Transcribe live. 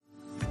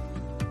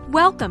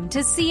Welcome to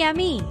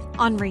CME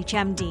on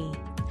ReachMD.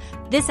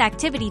 This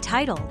activity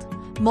titled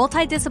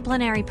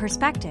Multidisciplinary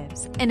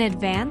Perspectives in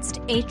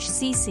Advanced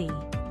HCC,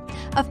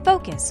 a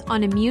focus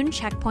on immune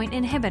checkpoint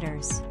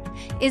inhibitors,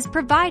 is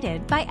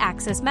provided by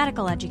Access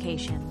Medical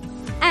Education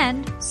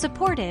and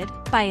supported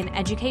by an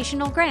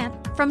educational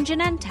grant from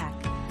Genentech,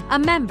 a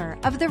member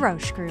of the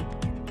Roche Group.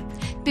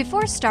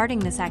 Before starting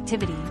this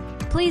activity,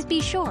 please be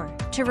sure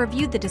to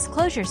review the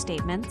disclosure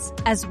statements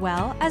as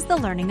well as the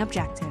learning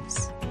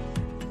objectives.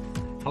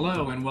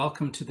 Hello and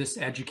welcome to this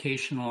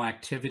educational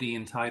activity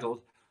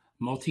entitled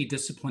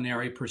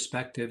Multidisciplinary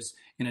Perspectives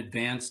in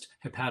Advanced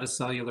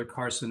Hepatocellular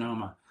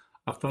Carcinoma,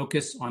 a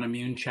focus on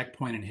immune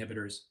checkpoint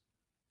inhibitors.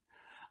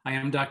 I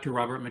am Dr.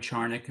 Robert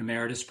Mocharnuk,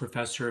 Emeritus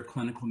Professor of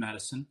Clinical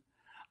Medicine.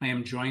 I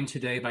am joined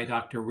today by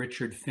Dr.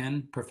 Richard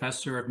Finn,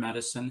 Professor of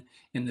Medicine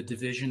in the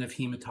Division of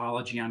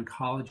Hematology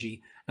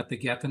Oncology at the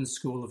Geffen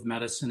School of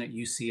Medicine at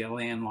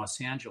UCLA in Los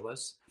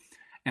Angeles,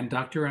 and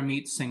Dr.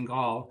 Amit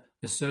Singal,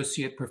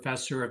 Associate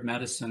Professor of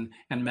Medicine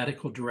and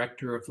Medical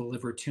Director of the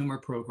Liver Tumor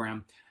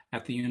Program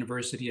at the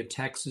University of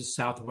Texas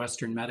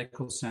Southwestern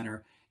Medical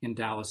Center in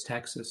Dallas,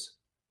 Texas.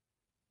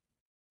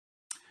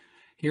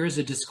 Here is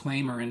a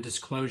disclaimer and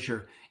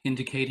disclosure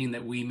indicating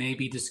that we may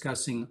be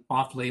discussing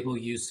off-label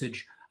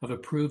usage of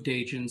approved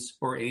agents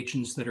or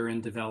agents that are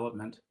in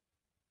development.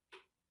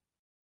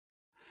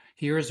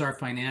 Here is our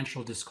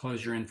financial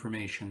disclosure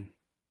information.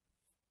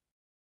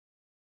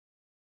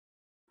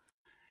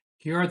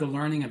 Here are the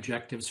learning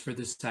objectives for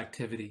this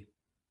activity.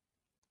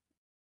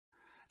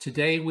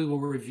 Today, we will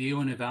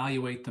review and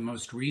evaluate the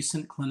most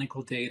recent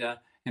clinical data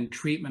and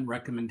treatment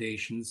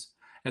recommendations,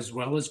 as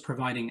well as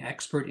providing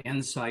expert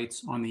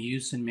insights on the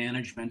use and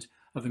management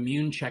of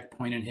immune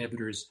checkpoint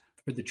inhibitors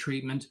for the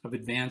treatment of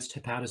advanced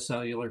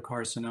hepatocellular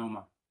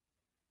carcinoma.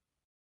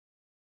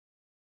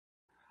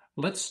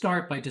 Let's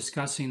start by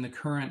discussing the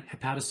current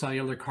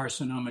hepatocellular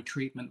carcinoma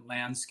treatment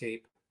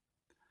landscape.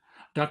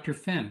 Dr.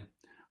 Finn,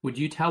 would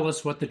you tell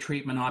us what the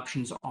treatment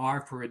options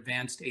are for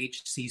advanced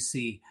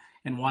HCC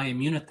and why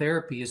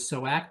immunotherapy is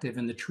so active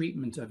in the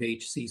treatment of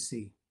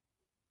HCC?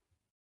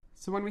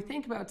 So when we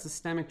think about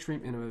systemic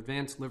treatment of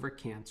advanced liver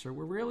cancer,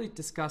 we're really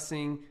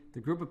discussing the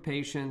group of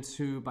patients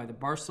who, by the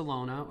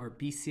Barcelona or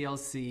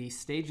BCLC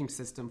staging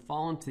system,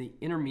 fall into the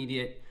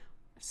intermediate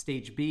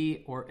stage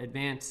B or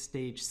advanced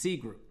stage C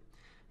group.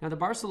 Now, the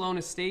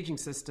Barcelona staging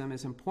system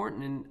is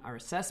important in our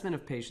assessment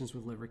of patients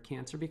with liver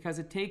cancer because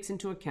it takes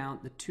into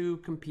account the two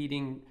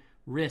competing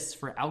risks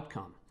for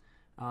outcome,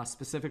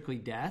 specifically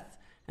death,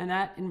 and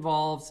that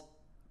involves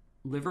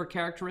liver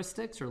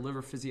characteristics or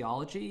liver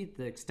physiology,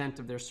 the extent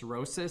of their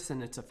cirrhosis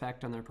and its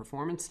effect on their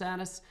performance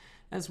status,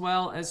 as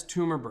well as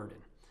tumor burden.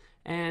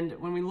 And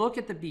when we look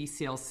at the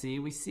BCLC,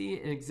 we see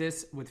it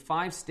exists with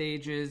 5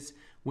 stages,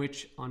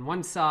 which on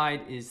one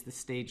side is the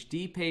stage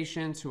D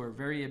patients who are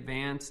very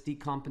advanced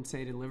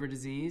decompensated liver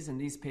disease, and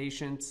these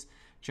patients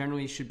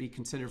generally should be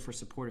considered for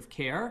supportive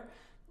care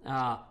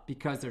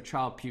because they're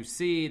Child-Pugh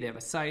C, they have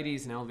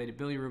ascites, an elevated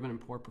bilirubin, and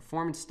poor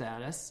performance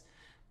status.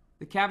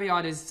 The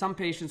caveat is some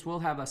patients will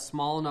have a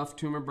small enough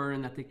tumor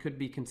burden that they could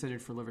be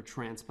considered for liver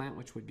transplant,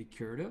 which would be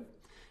curative.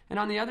 And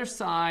on the other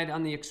side,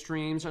 on the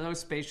extremes, are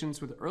those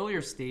patients with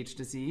earlier stage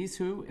disease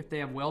who, if they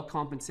have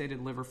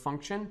well-compensated liver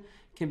function,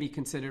 can be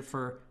considered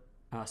for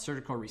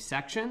surgical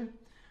resection,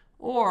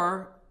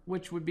 or,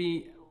 which would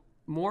be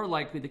more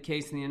likely the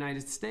case in the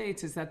United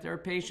States, is that there are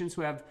patients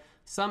who have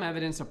some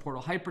evidence of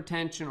portal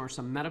hypertension or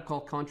some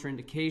medical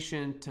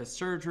contraindication to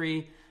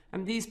surgery,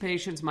 and these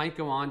patients might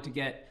go on to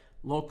get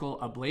local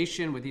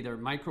ablation with either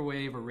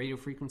microwave or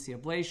radiofrequency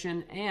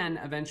ablation and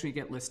eventually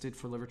get listed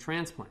for liver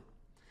transplant.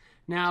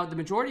 Now, the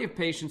majority of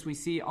patients we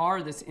see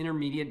are this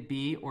intermediate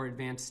B or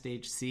advanced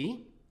stage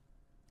C,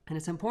 and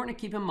it's important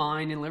to keep in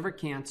mind in liver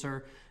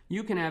cancer,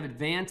 you can have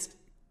advanced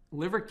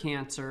liver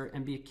cancer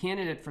and be a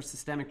candidate for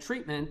systemic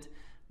treatment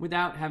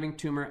without having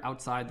tumor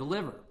outside the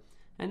liver.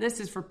 And this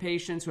is for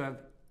patients who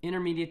have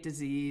intermediate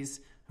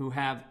disease, who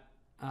have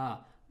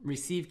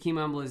received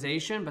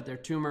chemoembolization, but their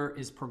tumor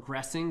is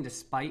progressing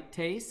despite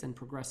TACE and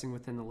progressing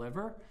within the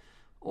liver,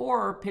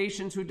 or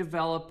patients who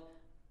develop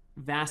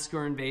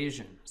vascular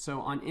invasion. So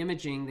on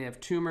imaging, they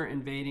have tumor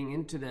invading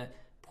into the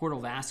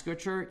portal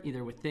vasculature,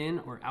 either within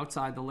or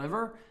outside the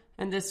liver,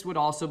 and this would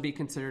also be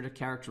considered a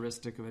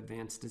characteristic of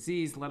advanced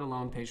disease, let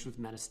alone patients with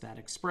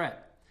metastatic spread.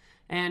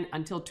 And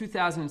until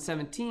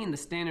 2017, the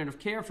standard of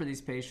care for these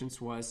patients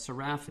was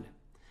sorafenib,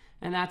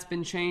 and that's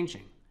been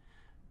changing.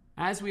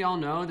 As we all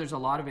know, there's a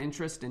lot of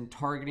interest in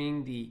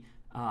targeting the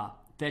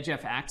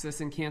VEGF axis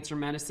in cancer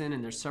medicine,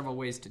 and there's several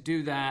ways to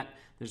do that.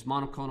 There's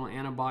monoclonal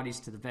antibodies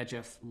to the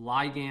VEGF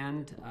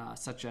ligand,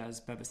 such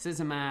as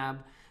bevacizumab.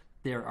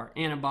 There are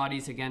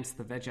antibodies against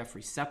the VEGF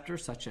receptor,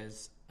 such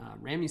as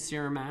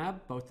ramucirumab.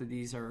 Both of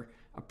these are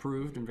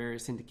approved in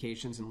various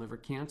indications in liver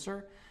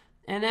cancer.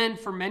 And then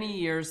for many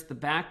years, the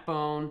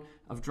backbone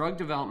of drug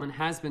development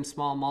has been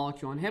small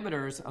molecule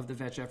inhibitors of the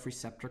VEGF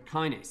receptor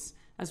kinase,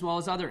 as well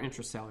as other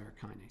intracellular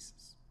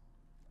kinases.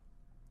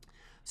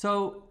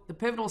 So the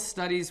pivotal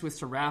studies with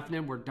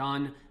sorafenib were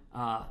done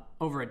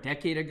over a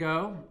decade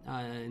ago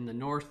in the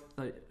North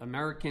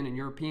American and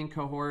European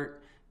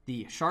cohort,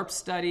 the SHARP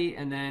study,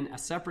 and then a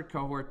separate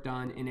cohort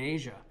done in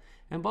Asia.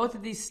 And both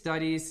of these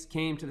studies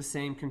came to the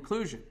same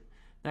conclusion,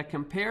 that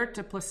compared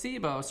to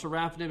placebo,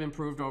 sorafenib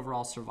improved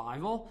overall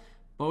survival,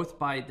 both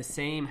by the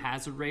same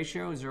hazard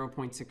ratio,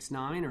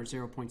 0.69 or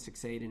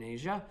 0.68 in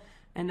Asia,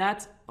 and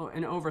that's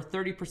an over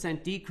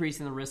 30% decrease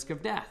in the risk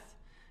of death.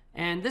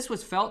 And this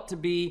was felt to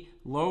be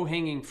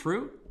low-hanging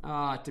fruit.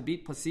 To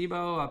beat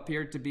placebo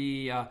appeared to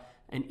be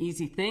an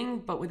easy thing,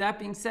 but with that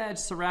being said,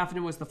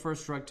 sorafenib was the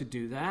first drug to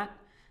do that.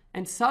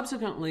 And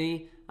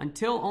subsequently,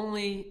 until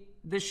only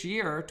this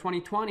year,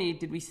 2020,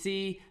 did we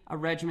see a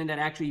regimen that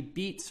actually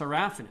beat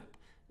sorafenib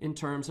in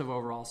terms of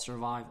overall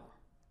survival.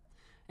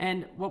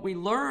 And what we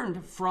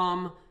learned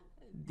from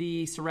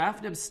the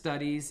sorafenib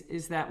studies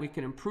is that we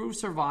can improve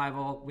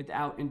survival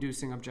without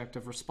inducing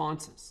objective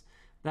responses.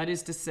 That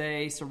is to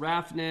say,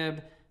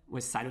 sorafenib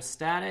was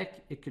cytostatic,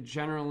 it could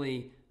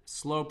generally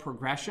slow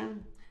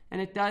progression,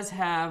 and it does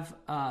have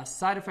a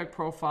side effect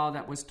profile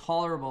that was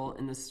tolerable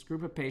in this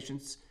group of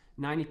patients,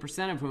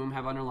 90% of whom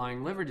have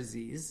underlying liver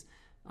disease,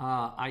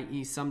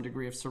 i.e. some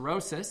degree of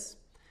cirrhosis.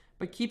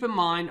 But keep in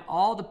mind,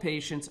 all the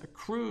patients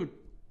accrued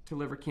to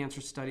liver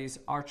cancer studies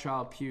are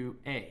Child-Pugh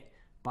A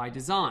by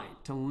design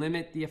to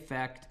limit the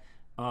effect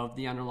of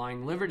the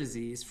underlying liver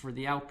disease for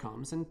the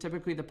outcomes. And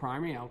typically the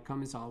primary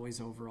outcome is always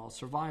overall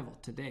survival,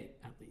 to date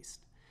at least.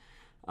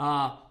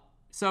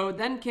 So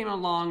then came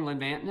along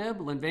lenvatinib.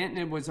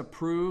 Lenvatinib was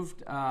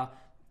approved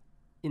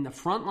in the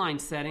frontline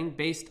setting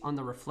based on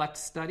the REFLECT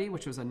study,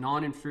 which was a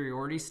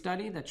non-inferiority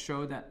study that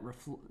showed that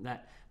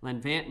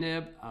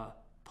lenvatinib,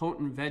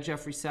 potent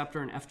VEGF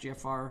receptor and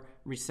FGFR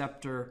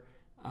receptor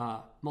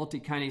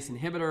multikinase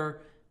inhibitor,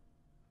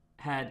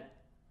 had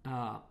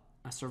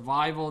a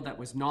survival that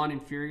was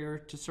non-inferior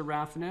to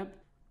sorafenib.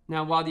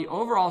 Now, while the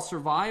overall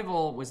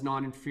survival was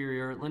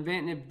non-inferior,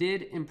 lenvatinib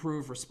did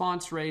improve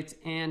response rates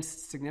and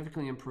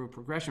significantly improve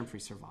progression-free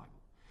survival.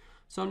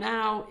 So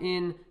now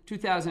in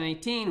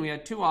 2018, we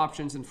had two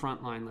options in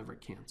frontline liver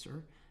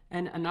cancer,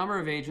 and a number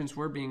of agents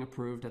were being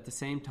approved at the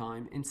same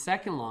time in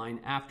second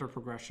line after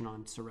progression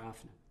on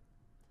sorafenib.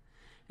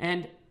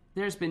 And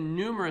there's been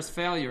numerous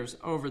failures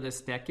over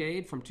this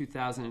decade from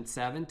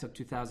 2007 to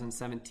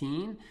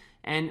 2017.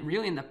 And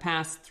really in the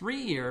past 3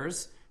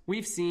 years,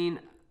 we've seen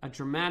a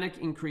dramatic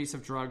increase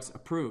of drugs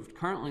approved.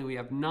 Currently, we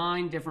have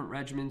 9 different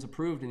regimens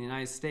approved in the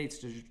United States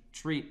to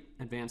treat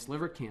advanced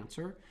liver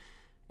cancer.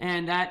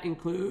 And that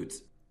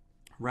includes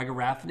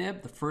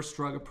regorafenib, the first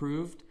drug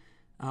approved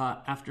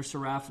after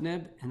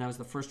sorafenib, and that was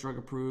the first drug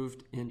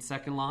approved in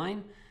second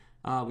line.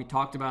 We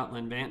talked about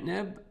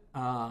lenvatinib,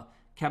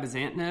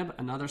 cabozantinib,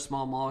 another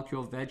small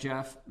molecule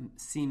VEGF,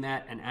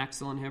 c-MET, and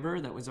AXL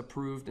inhibitor that was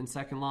approved in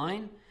second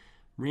line.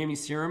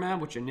 Ramucirumab,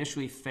 which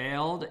initially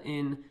failed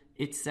in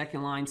its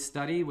second line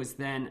study, was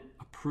then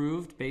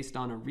approved based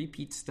on a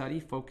repeat study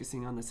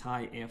focusing on this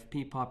high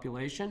AFP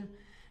population.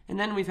 And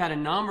then we've had a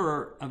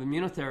number of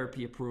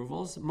immunotherapy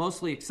approvals,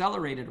 mostly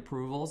accelerated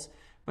approvals,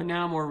 but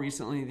now more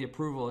recently the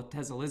approval of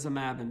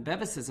atezolizumab and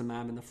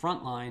bevacizumab in the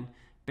front line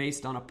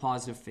based on a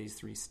positive phase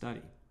 3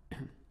 study.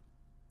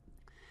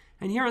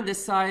 And here on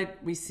this side,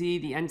 we see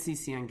the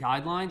NCCN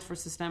guidelines for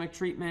systemic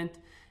treatment,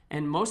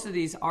 and most of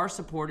these are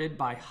supported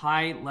by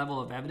high level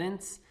of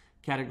evidence,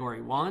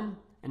 category 1,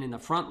 and in the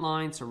front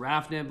line,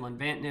 sorafenib,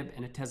 lenvatinib,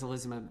 and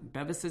atezolizumab and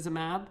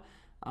bevacizumab.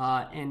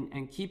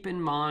 And keep in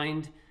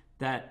mind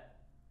that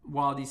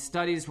while these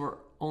studies were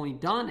only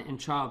done in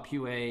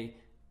Child-Pugh A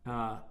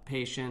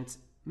patients,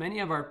 many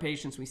of our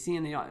patients we see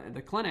in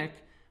the clinic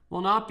will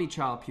not be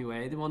Child-Pugh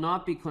A. They will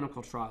not be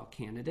clinical trial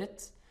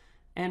candidates.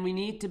 And we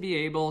need to be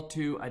able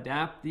to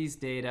adapt these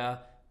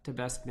data to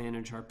best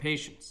manage our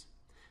patients.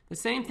 The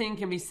same thing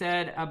can be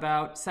said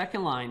about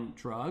second-line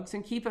drugs.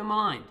 And keep in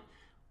mind,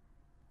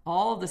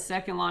 all the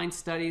second-line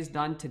studies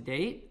done to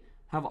date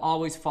have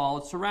always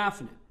followed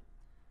sorafenib.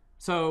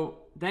 So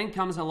then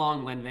comes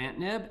along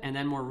lenvatinib, and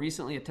then more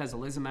recently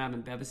atezolizumab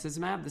and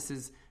bevacizumab. This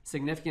is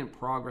significant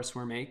progress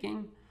we're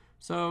making.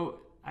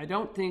 So I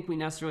don't think we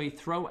necessarily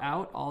throw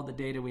out all the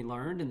data we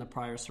learned in the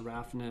prior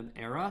sorafenib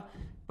era,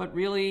 but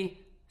really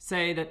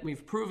say that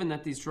we've proven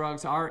that these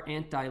drugs are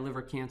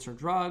anti-liver cancer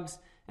drugs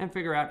and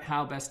figure out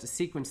how best to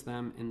sequence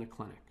them in the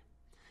clinic.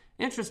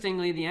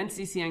 Interestingly, the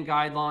NCCN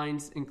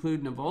guidelines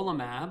include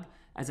nivolumab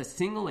as a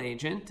single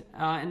agent,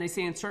 and they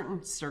say in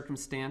certain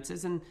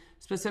circumstances, and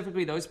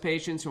specifically those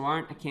patients who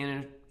aren't a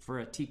candidate for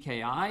a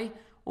TKI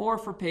or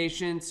for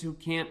patients who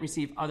can't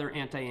receive other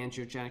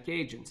anti-angiogenic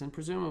agents, and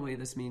presumably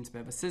this means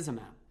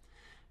bevacizumab.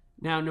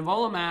 Now,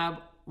 nivolumab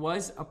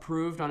was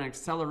approved on an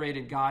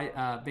accelerated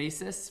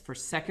basis for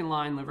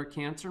second-line liver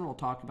cancer, and we'll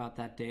talk about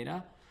that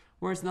data.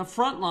 Whereas in the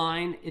front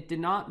line, it did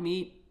not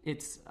meet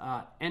its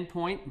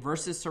endpoint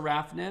versus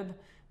sorafenib,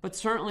 but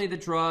certainly the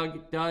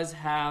drug does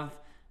have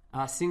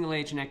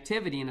single-agent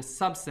activity in a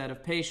subset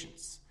of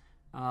patients.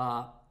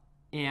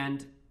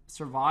 And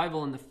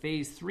survival in the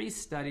phase 3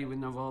 study with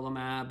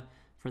nivolumab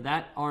for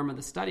that arm of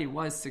the study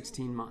was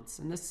 16 months.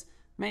 And this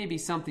may be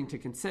something to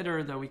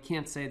consider, though we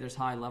can't say there's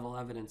high-level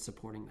evidence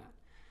supporting that.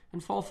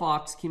 And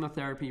FOLFOX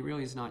chemotherapy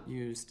really is not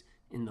used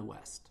in the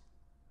West.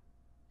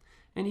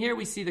 And here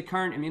we see the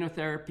current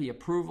immunotherapy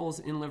approvals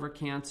in liver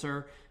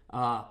cancer.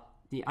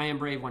 The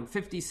IMbrave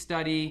 150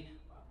 study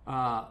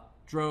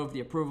drove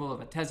the approval of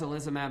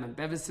atezolizumab and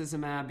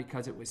bevacizumab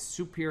because it was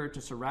superior to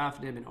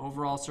sorafenib in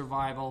overall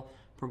survival,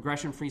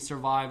 progression-free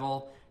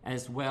survival,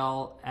 as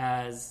well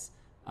as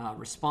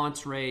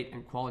response rate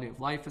and quality of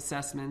life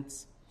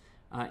assessments.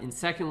 In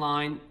second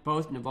line,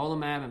 both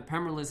nivolumab and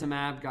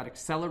pembrolizumab got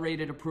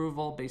accelerated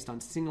approval based on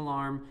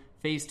single-arm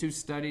phase 2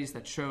 studies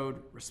that showed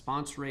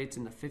response rates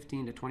in the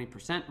 15 to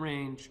 20%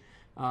 range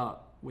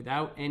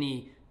without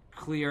any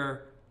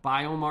clear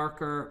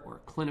biomarker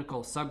or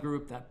clinical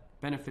subgroup that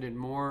benefited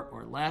more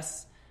or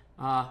less.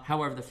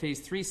 However, the phase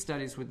 3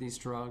 studies with these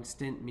drugs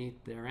didn't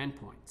meet their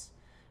endpoints.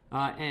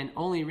 And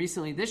only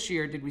recently this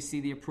year did we see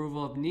the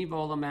approval of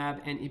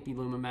nivolumab and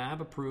ipilimumab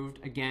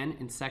approved again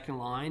in second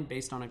line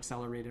based on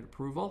accelerated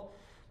approval.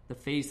 The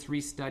phase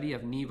 3 study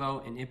of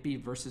nivo and ipi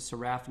versus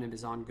sorafenib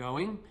is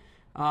ongoing.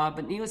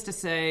 But needless to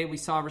say, we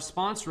saw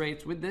response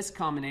rates with this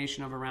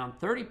combination of around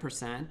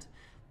 30%,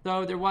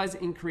 though there was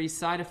increased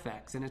side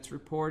effects. And it's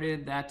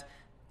reported that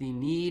the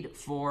need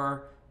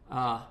for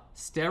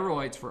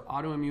steroids for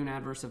autoimmune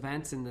adverse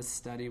events in this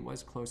study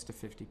was close to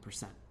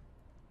 50%.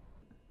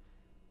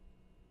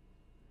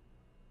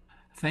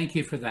 Thank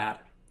you for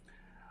that.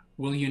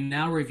 Will you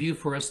now review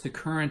for us the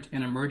current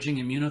and emerging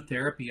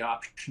immunotherapy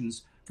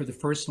options for the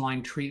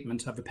first-line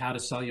treatment of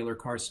hepatocellular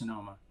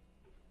carcinoma?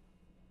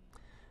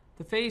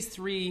 The phase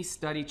 3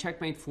 study,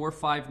 Checkmate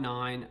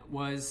 459,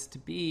 was to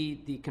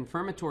be the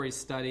confirmatory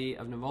study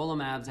of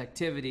nivolumab's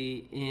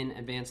activity in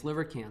advanced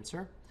liver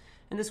cancer.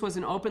 And this was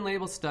an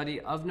open-label study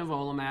of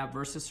nivolumab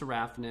versus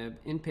sorafenib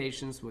in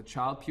patients with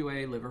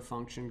Child-Pugh liver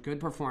function, good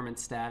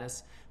performance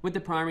status, with the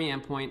primary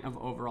endpoint of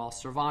overall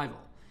survival.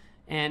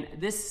 And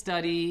this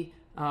study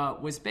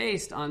was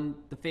based on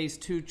the phase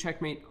 2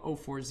 Checkmate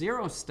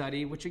 040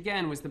 study, which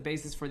again was the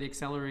basis for the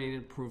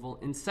accelerated approval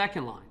in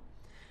second line.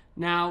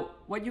 Now,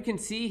 what you can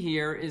see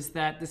here is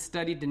that the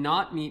study did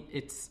not meet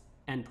its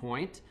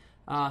endpoint.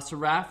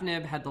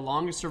 Sorafenib had the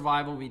longest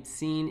survival we'd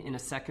seen in a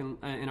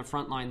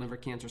frontline liver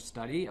cancer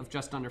study of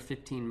just under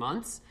 15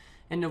 months.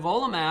 And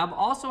nivolumab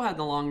also had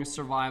the longest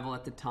survival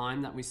at the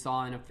time that we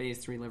saw in a phase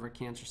 3 liver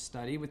cancer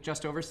study with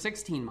just over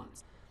 16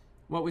 months.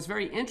 What was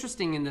very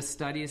interesting in this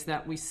study is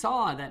that we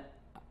saw that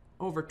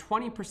over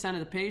 20% of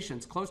the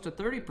patients, close to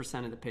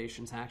 30% of the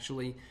patients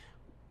actually,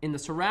 in the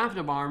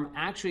sorafenib arm,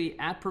 actually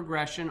at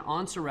progression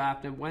on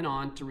sorafenib went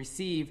on to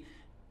receive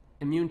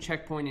immune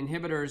checkpoint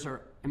inhibitors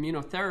or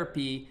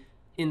immunotherapy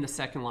in the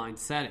second line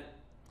setting.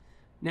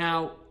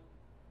 Now,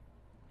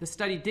 the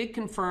study did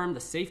confirm the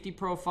safety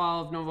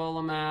profile of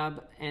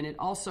nivolumab, and it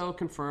also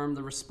confirmed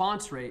the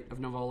response rate of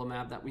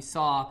nivolumab that we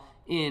saw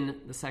in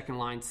the second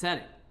line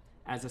setting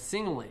as a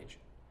single agent.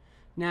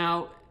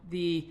 Now,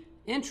 the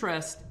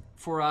interest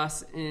for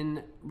us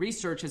in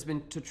research has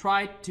been to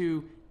try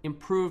to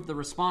improve the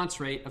response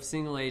rate of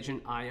single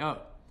agent IO.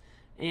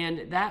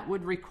 And that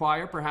would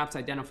require perhaps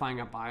identifying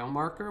a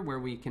biomarker where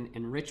we can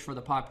enrich for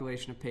the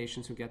population of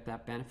patients who get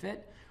that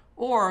benefit,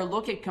 or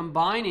look at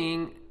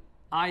combining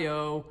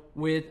IO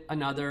with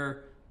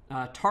another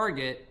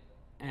target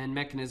and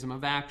mechanism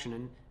of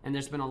action. And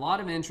there's been a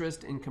lot of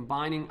interest in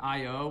combining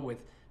IO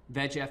with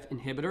VEGF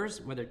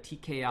inhibitors, whether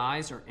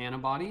TKIs or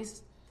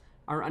antibodies.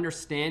 Our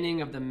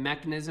understanding of the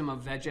mechanism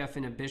of VEGF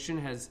inhibition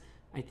has,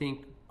 I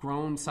think,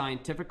 grown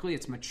scientifically.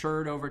 It's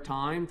matured over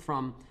time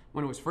from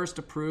when it was first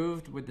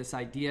approved with this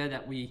idea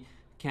that we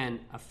can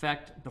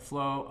affect the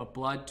flow of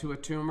blood to a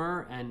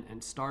tumor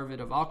and starve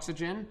it of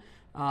oxygen.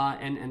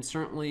 And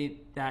certainly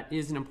that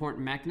is an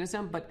important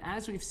mechanism. But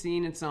as we've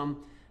seen in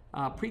some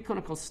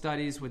preclinical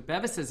studies with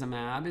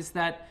bevacizumab, is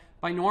that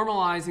by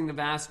normalizing the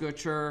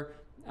vasculature,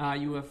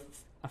 you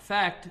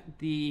affect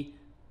the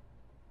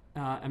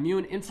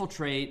immune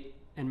infiltrate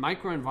and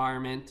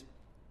microenvironment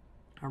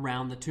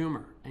around the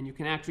tumor. And you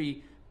can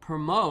actually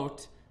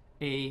promote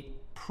a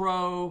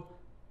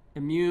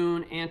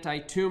pro-immune,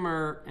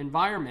 anti-tumor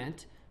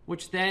environment,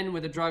 which then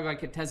with a drug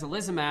like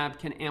atezolizumab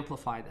can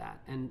amplify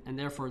that and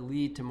therefore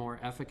lead to more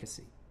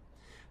efficacy.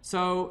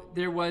 So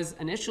there was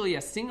initially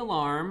a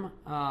single-arm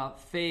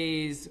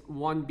phase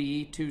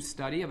 1b/2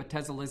 study of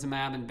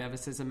atezolizumab and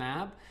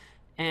bevacizumab.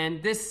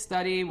 And this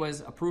study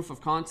was a proof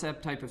of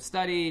concept type of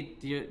study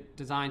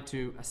designed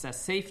to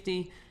assess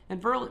safety.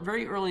 And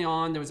very early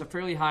on, there was a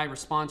fairly high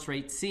response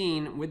rate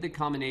seen with the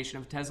combination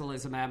of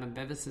atezolizumab and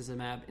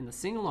bevacizumab in the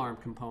single-arm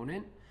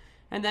component.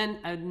 And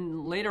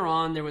then later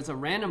on, there was a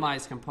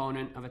randomized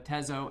component of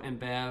atezo and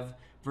bev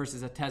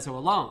versus atezo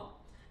alone.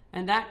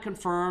 And that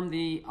confirmed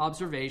the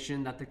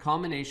observation that the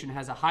combination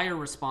has a higher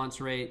response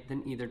rate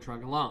than either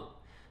drug alone.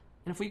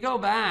 And if we go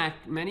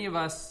back, many of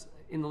us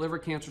in the liver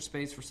cancer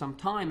space for some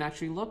time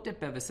actually looked at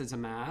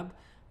bevacizumab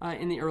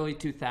in the early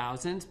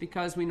 2000s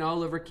because we know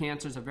liver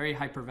cancer is a very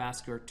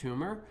hypervascular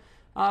tumor.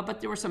 But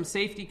there were some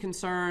safety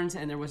concerns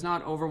and there was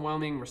not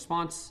overwhelming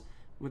response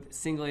with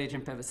single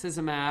agent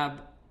bevacizumab.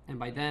 and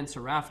by then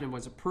sorafenib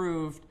was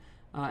approved,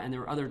 and there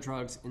were other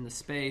drugs in the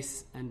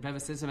space, and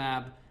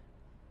bevacizumab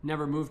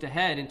never moved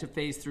ahead into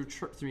phase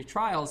 3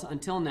 trials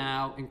until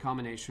now in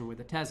combination with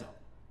atezo.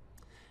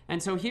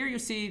 And so here you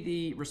see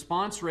the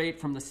response rate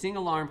from the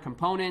single-arm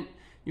component.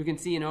 You can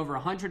see in over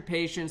 100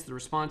 patients, the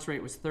response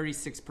rate was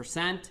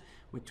 36%,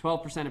 with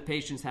 12% of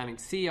patients having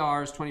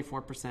CRs,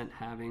 24%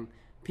 having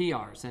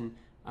PRs, and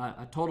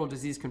a total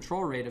disease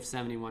control rate of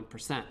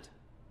 71%.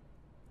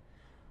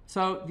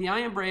 So the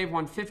IMbrave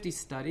 150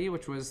 study,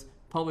 which was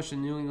published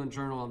in the New England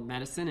Journal of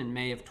Medicine in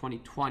May of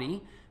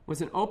 2020,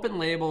 was an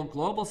open-label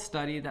global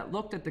study that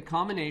looked at the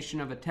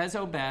combination of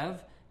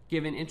atezo-bev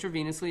given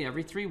intravenously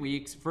every 3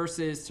 weeks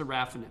versus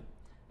sorafenib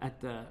at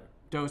the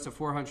dose of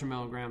 400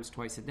 milligrams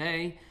twice a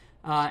day.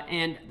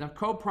 And the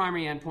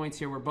co-primary endpoints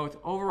here were both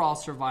overall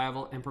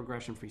survival and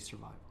progression-free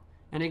survival.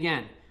 And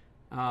again,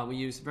 we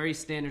used very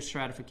standard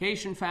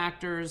stratification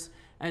factors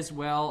as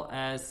well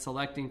as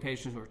selecting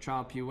patients who are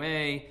Child-Pugh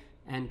A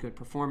and good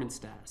performance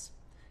status.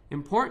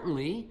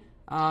 Importantly,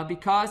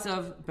 because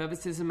of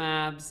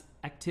bevacizumab's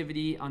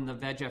activity on the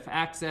VEGF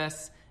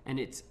axis and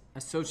its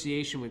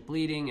association with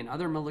bleeding and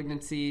other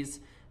malignancies,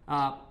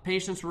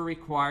 patients were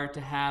required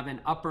to have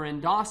an upper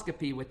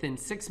endoscopy within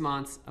 6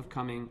 months of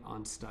coming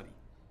on study.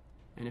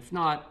 And if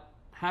not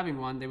having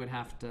one, they would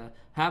have to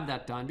have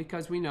that done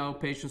because we know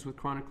patients with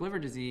chronic liver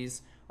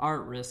disease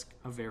are at risk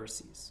of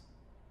varices.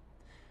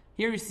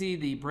 Here you see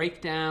the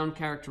breakdown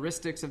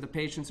characteristics of the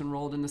patients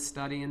enrolled in the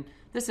study, and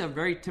this is a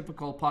very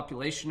typical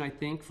population, I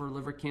think, for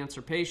liver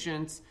cancer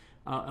patients,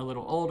 a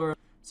little older.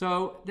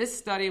 So this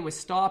study was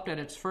stopped at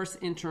its first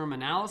interim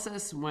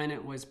analysis when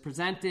it was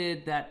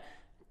presented that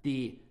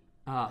the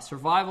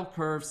survival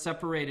curve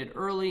separated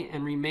early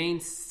and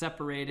remained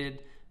separated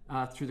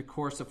through the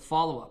course of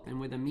follow-up. And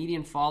with a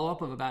median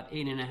follow-up of about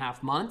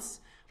 8.5 months,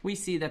 we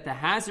see that the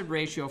hazard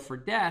ratio for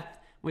death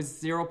was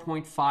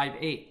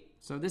 0.58.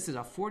 So this is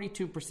a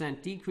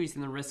 42% decrease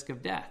in the risk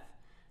of death.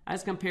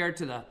 As compared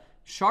to the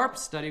SHARP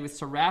study with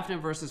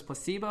sorafenib versus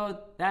placebo,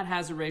 that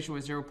hazard ratio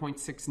was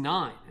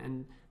 0.69,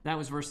 and that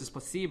was versus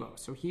placebo.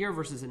 So here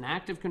versus an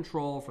active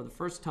control, for the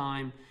first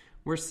time,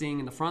 we're seeing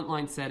in the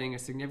frontline setting a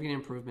significant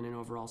improvement in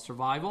overall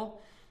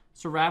survival.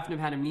 Sorafenib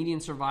had a median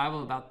survival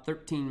of about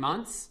 13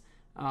 months,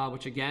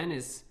 which again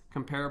is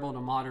comparable to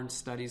modern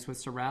studies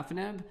with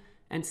sorafenib.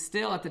 And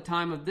still at the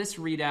time of this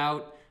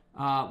readout,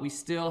 we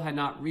still had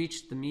not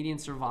reached the median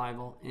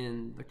survival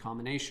in the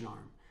combination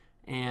arm.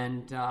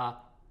 And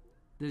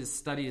this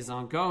study is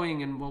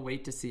ongoing, and we'll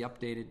wait to see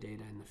updated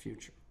data in the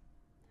future.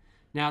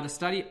 Now, the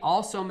study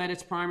also met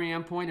its primary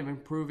endpoint of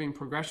improving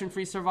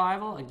progression-free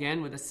survival,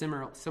 again with a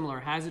similar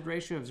hazard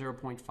ratio of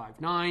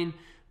 0.59,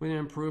 with an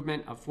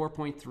improvement of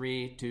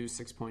 4.3 to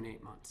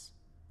 6.8 months.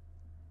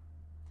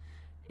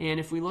 And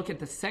if we look at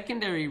the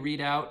secondary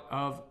readout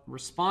of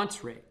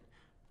response rate,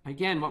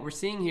 again, what we're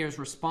seeing here is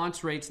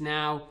response rates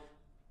now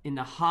in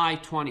the high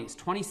 20s,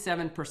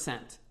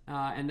 27%.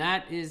 And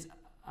that is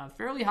a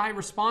fairly high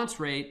response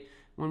rate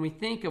when we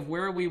think of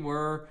where we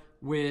were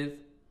with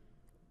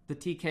the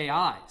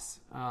TKIs.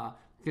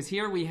 Because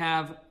here we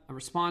have a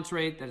response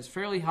rate that is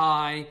fairly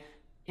high,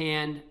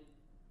 and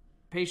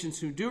patients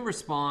who do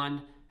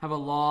respond have a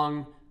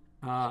long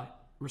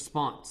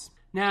response.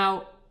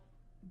 Now,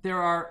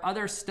 there are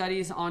other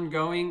studies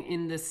ongoing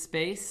in this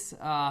space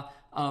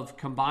of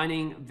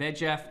combining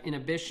VEGF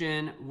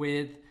inhibition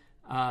with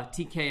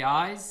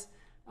TKIs.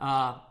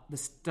 The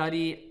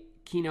study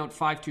Keynote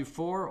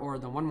 524, or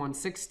the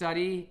 116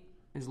 study,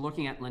 is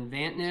looking at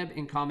lenvatinib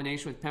in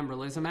combination with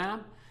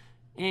pembrolizumab.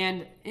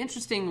 And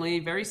interestingly,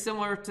 very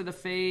similar to the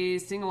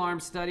phase single-arm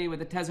study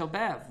with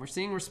atezo-bev, we're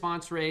seeing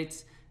response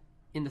rates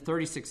in the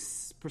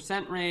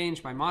 36%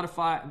 range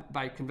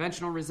by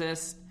conventional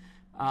RECIST,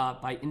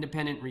 by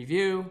independent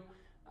review,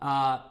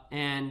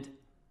 and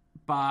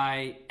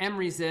by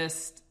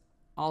mRECIST,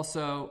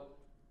 also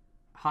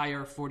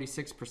higher,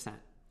 46%.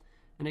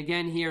 And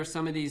again, here,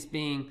 some of these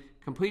being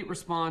complete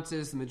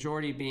responses, the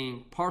majority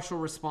being partial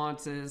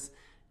responses,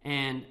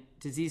 and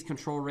disease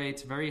control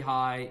rates very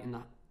high in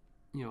the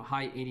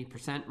high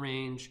 80%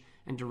 range,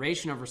 and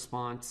duration of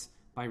response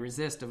by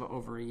RECIST of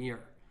over a year.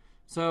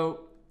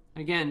 So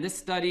again, this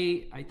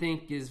study I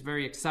think is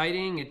very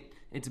exciting.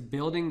 It's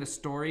building the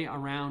story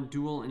around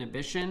dual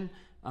inhibition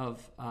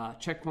of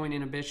checkpoint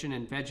inhibition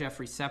and VEGF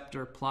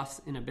receptor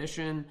plus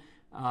inhibition,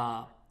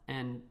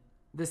 and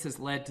this has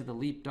led to the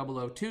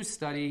LEAP-002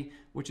 study,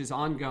 which is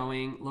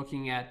ongoing,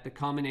 looking at the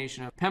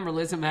combination of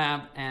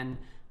pembrolizumab and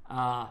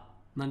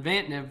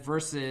lenvatinib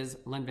versus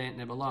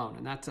lenvatinib alone.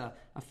 And that's a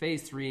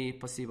phase 3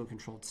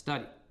 placebo-controlled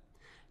study.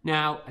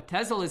 Now,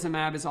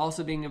 atezolizumab is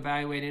also being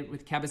evaluated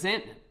with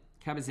cabozantinib.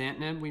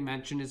 Cabozantinib, we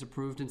mentioned, is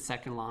approved in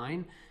second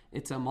line.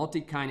 It's a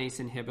multi-kinase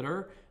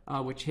inhibitor,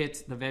 which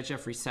hits the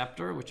VEGF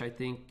receptor, which I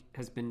think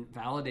has been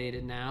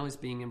validated now as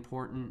being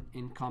important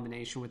in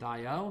combination with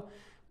IO,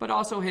 but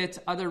also hits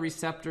other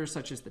receptors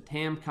such as the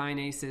TAM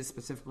kinases,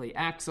 specifically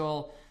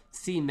AXL,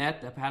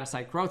 c-MET, the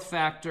hepatocyte growth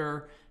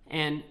factor,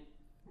 and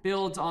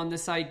builds on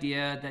this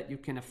idea that you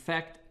can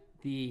affect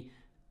the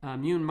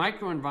immune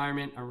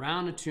microenvironment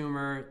around a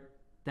tumor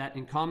that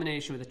in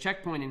combination with a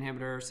checkpoint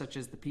inhibitor, such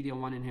as the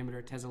PD-L1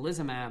 inhibitor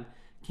atezolizumab,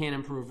 can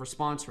improve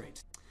response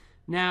rates.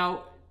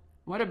 Now,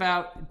 what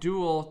about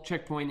dual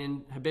checkpoint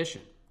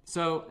inhibition?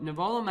 So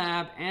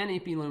nivolumab and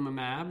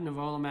ipilimumab,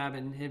 nivolumab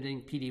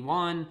inhibiting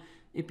PD-1,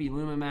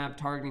 ipilimumab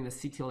targeting the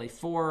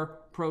CTLA-4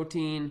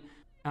 protein,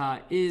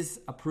 is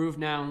approved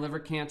now in liver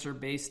cancer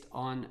based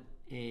on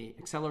an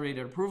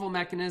accelerated approval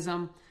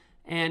mechanism.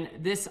 And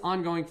this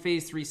ongoing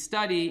phase 3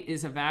 study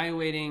is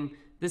evaluating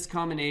this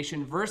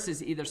combination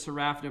versus either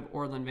sorafenib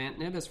or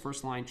lenvatinib as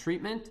first-line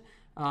treatment.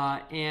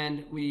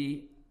 And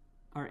we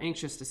are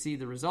anxious to see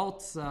the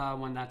results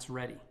when that's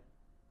ready.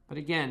 But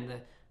again,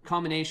 the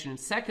combination in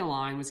second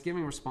line was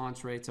giving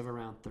response rates of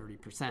around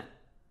 30%.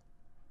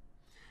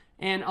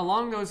 And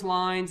along those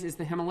lines is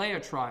the Himalaya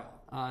trial.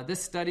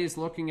 This study is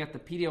looking at the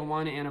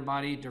PD-L1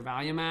 antibody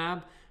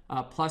durvalumab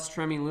plus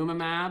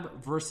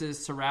tremelimumab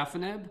versus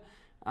sorafenib.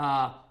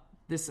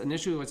 This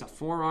initially was a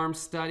 4-arm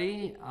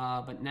study,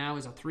 but now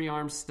is a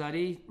 3-arm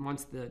study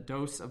once the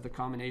dose of the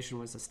combination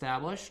was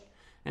established.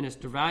 And it's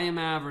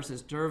durvalumab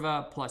versus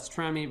durva plus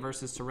tremi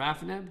versus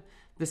sorafenib.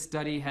 This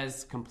study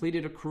has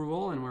completed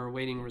accrual and we're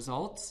awaiting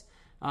results.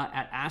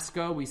 At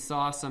ASCO, we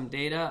saw some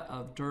data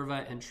of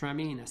durva and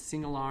tremi in a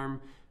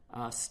single-arm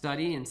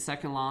study in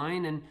second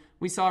line, and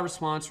we saw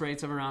response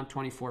rates of around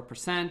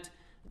 24%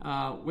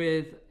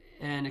 with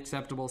an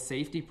acceptable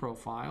safety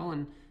profile.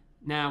 And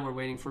now we're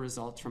waiting for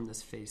results from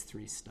this phase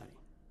 3 study.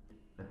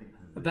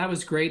 That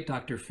was great,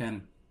 Dr.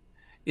 Finn.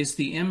 Is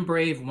the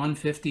IMbrave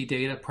 150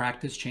 data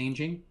practice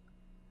changing?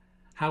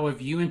 How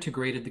have you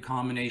integrated the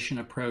combination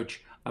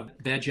approach of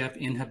VEGF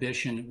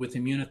inhibition with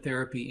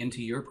immunotherapy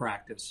into your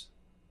practice?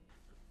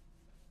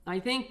 I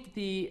think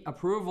the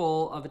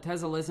approval of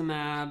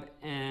atezolizumab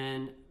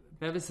and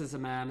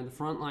bevacizumab in the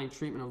frontline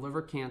treatment of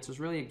liver cancer is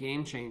really a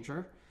game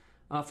changer.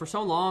 For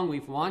so long,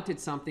 we've wanted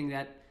something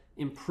that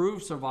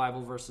improves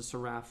survival versus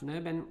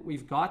sorafenib, and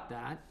we've got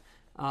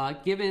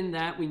that. Given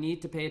that we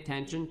need to pay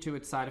attention to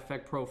its side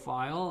effect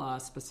profile,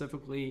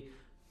 specifically,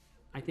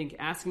 I think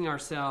asking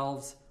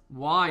ourselves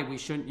why we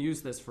shouldn't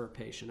use this for a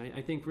patient.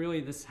 I think really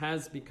this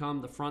has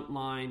become the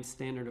frontline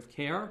standard of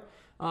care,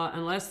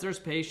 unless there's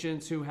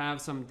patients who have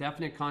some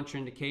definite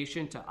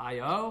contraindication to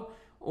IO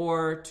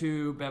or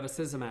to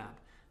bevacizumab.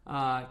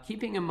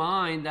 Keeping in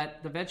mind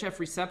that the VEGF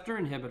receptor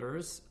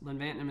inhibitors,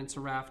 lenvatinib and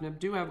sorafenib,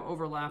 do have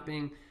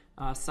overlapping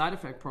side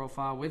effect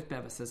profile with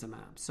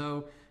bevacizumab.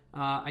 So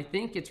I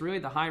think it's really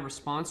the high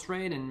response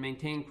rate and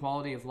maintained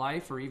quality of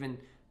life or even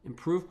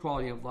improved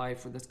quality of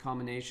life with this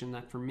combination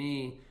that for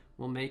me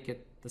will make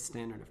it the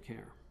standard of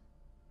care.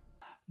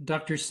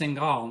 Dr.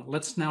 Singal,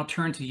 let's now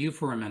turn to you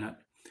for a minute.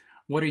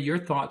 What are your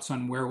thoughts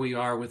on where we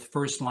are with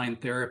first-line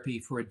therapy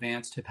for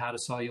advanced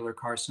hepatocellular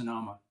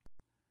carcinoma?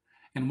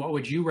 And what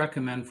would you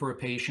recommend for a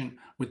patient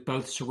with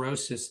both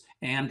cirrhosis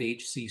and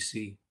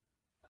HCC?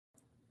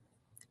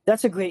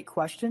 That's a great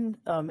question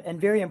and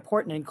very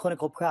important in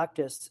clinical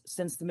practice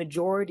since the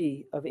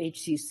majority of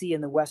HCC in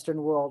the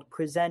Western world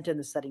present in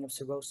the setting of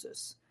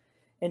cirrhosis.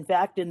 In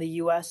fact, in the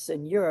US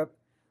and Europe,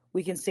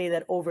 we can say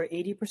that over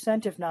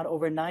 80%, if not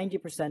over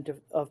 90%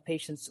 of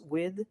patients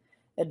with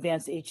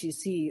advanced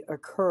HCC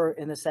occur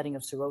in the setting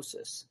of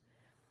cirrhosis.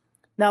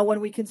 Now,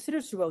 when we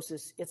consider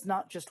cirrhosis, it's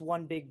not just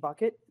one big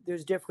bucket.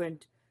 There's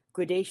different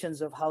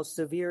gradations of how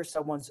severe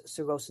someone's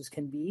cirrhosis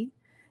can be.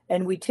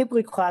 And we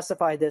typically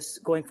classify this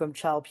going from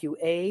Child-Pugh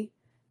A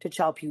to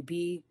Child-Pugh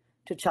B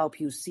to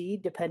Child-Pugh C,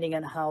 depending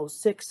on how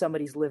sick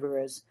somebody's liver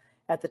is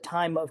at the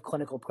time of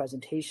clinical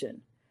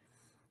presentation.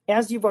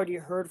 As you've already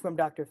heard from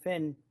Dr.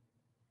 Finn,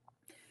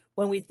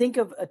 when we think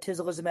of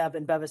atezolizumab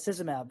and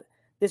bevacizumab,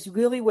 this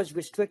really was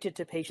restricted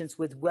to patients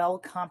with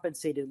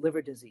well-compensated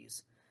liver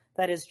disease.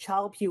 That is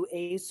Child-Pugh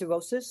A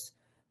cirrhosis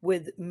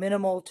with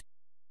minimal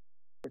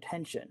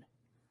hypertension.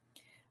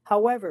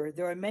 However,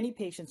 there are many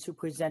patients who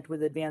present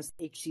with advanced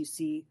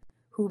HCC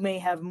who may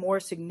have more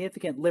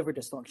significant liver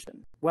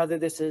dysfunction, whether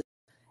this is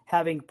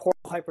having portal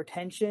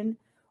hypertension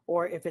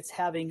or if it's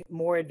having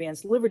more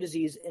advanced liver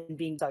disease and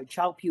being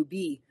Child-Pugh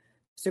B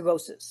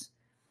cirrhosis.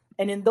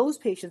 And in those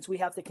patients, we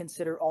have to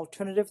consider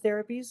alternative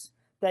therapies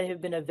that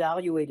have been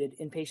evaluated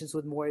in patients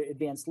with more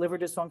advanced liver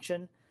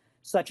dysfunction,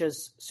 such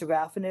as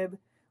sorafenib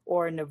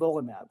or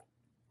nivolumab.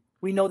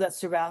 We know that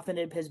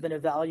sorafenib has been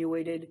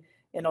evaluated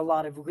in a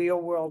lot of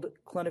real-world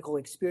clinical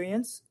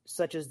experience,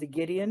 such as the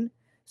Gideon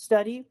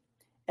study.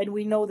 And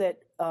we know that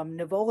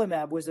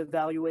nivolumab was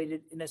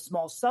evaluated in a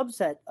small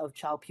subset of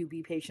Child-Pugh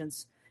B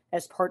patients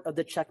as part of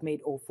the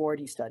Checkmate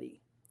 040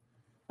 study.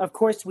 Of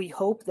course, we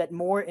hope that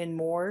more and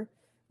more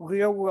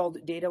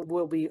real-world data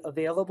will be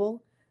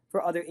available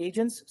for other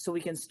agents, so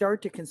we can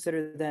start to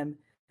consider them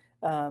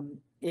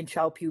in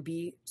Child-Pugh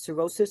B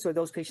cirrhosis or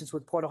those patients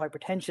with portal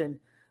hypertension.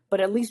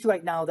 But at least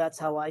right now, that's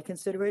how I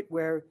consider it,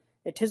 where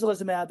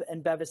atezolizumab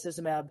and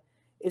bevacizumab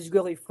is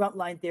really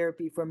frontline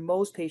therapy for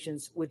most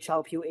patients with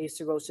Child-Pugh A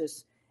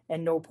cirrhosis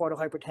and no portal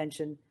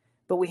hypertension.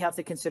 But we have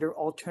to consider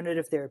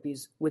alternative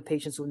therapies with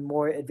patients with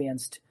more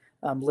advanced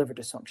liver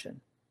dysfunction.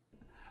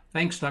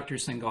 Thanks, Dr.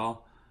 Singal.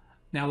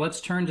 Now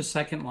let's turn to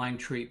second-line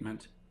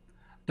treatment.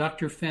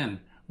 Dr.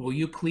 Finn, Will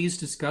you please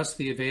discuss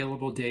the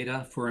available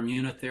data for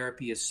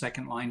immunotherapy as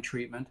second-line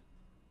treatment?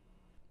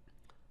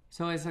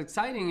 So as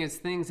exciting as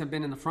things have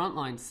been in the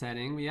frontline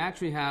setting, we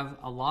actually have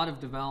a lot of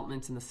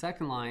developments in the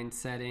second-line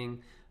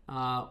setting,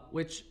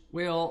 which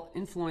will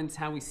influence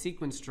how we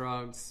sequence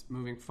drugs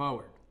moving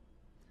forward.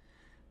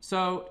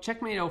 So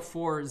Checkmate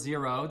 040,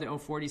 the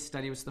 040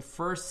 study, was the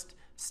first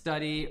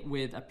study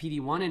with a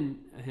PD-1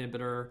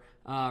 inhibitor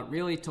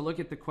really to look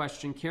at the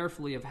question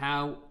carefully of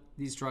how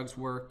these drugs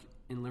work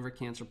in liver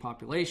cancer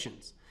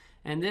populations.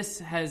 And this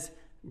has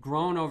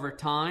grown over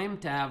time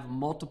to have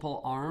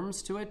multiple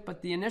arms to it,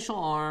 but the initial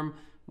arm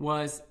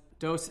was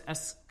dose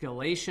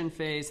escalation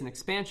phase and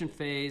expansion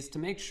phase to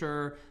make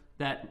sure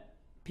that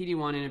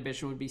PD-1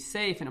 inhibition would be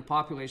safe in a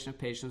population of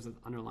patients with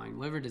underlying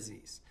liver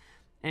disease.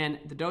 And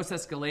the dose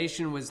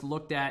escalation was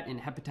looked at in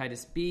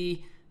hepatitis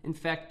B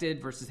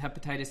infected versus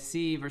hepatitis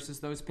C versus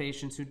those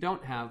patients who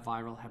don't have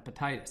viral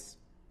hepatitis.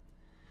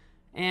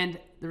 And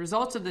the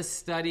results of this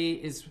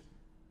study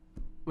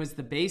was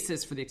the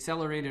basis for the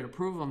accelerated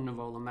approval of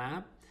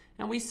nivolumab.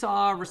 And we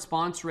saw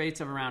response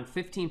rates of around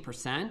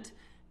 15%.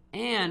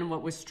 And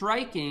what was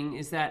striking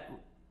is that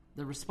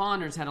the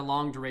responders had a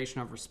long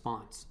duration of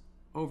response,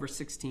 over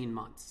 16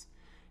 months.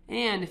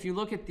 And if you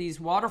look at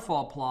these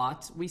waterfall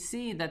plots, we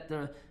see that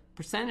the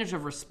percentage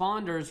of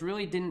responders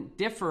really didn't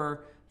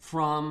differ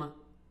from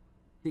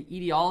the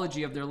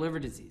etiology of their liver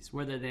disease,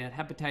 whether they had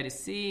hepatitis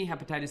C,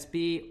 hepatitis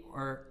B,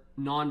 or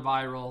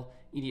non-viral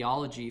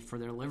etiology for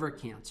their liver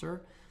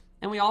cancer.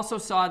 And we also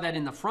saw that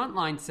in the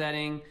frontline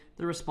setting,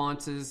 the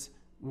responses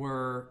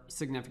were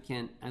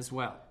significant as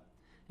well.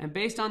 And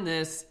based on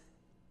this,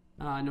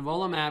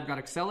 nivolumab got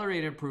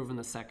accelerated approval in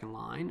the second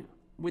line,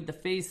 with the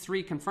phase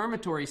 3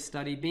 confirmatory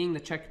study being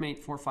the Checkmate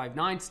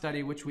 459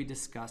 study, which we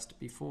discussed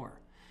before.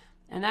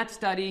 And that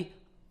study,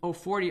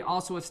 040,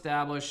 also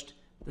established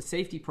the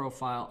safety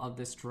profile of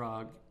this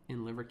drug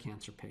in liver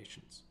cancer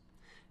patients.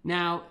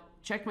 Now,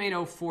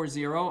 Checkmate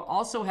 040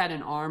 also had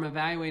an arm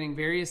evaluating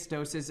various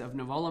doses of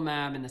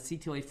nivolumab and the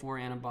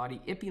CTLA-4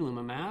 antibody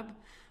ipilimumab.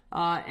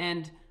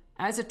 And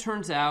as it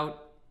turns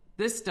out,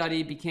 this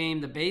study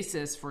became the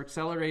basis for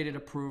accelerated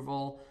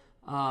approval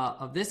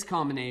of this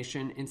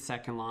combination in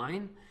second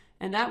line.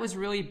 And that was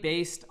really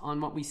based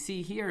on what we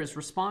see here as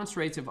response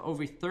rates of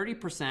over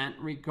 30%,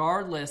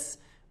 regardless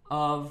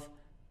of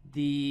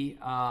the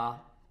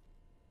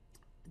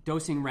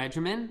dosing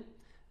regimen.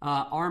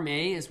 Arm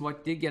A is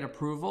what did get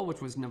approval,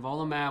 which was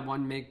nivolumab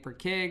 1 mg per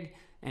kg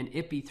and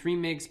ipi 3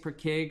 mg per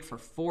kg for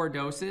 4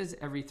 doses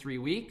every 3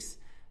 weeks,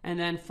 and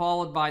then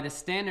followed by the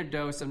standard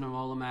dose of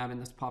nivolumab in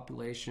this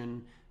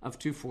population of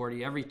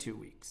 240 every 2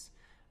 weeks.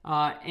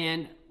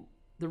 And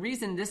the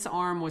reason this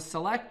arm was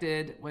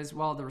selected was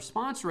while the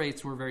response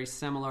rates were very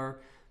similar,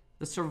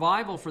 the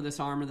survival for this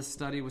arm of the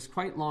study was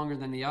quite longer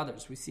than the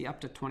others. We see up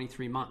to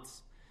 23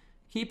 months.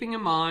 Keeping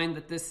in mind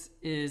that this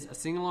is a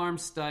single-arm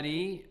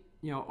study,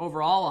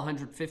 overall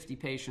 150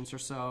 patients or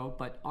so,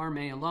 but arm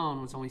A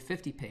alone was only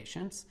 50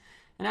 patients.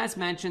 And as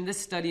mentioned,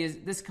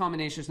 this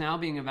combination is now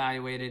being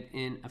evaluated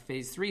in a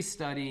phase 3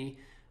 study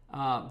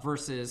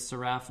versus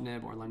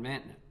sorafenib or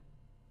lenvatinib.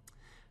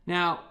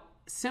 Now,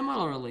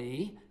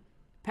 similarly,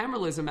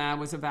 pembrolizumab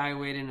was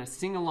evaluated in a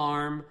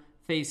single-arm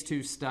phase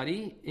 2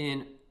 study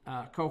in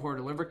a cohort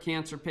of liver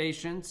cancer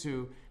patients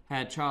who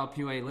had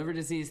Child-Pugh liver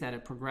disease that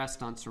had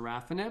progressed on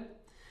sorafenib.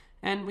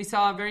 And we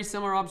saw a very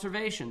similar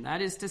observation.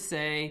 That is to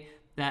say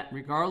that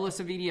regardless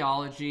of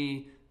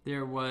etiology,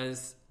 there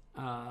was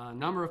a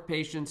number of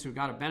patients who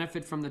got a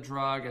benefit from the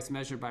drug as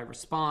measured by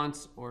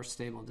response or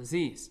stable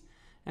disease.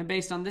 And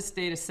based on this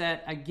data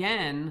set,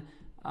 again,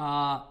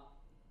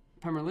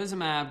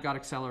 pembrolizumab got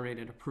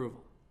accelerated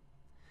approval.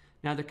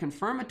 Now, the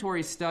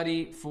confirmatory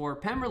study for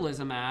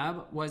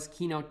pembrolizumab was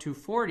Keynote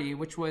 240,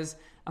 which was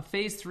a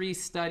phase 3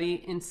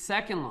 study in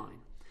second line.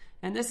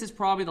 And this is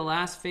probably the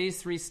last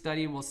phase 3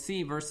 study we'll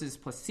see versus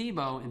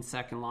placebo in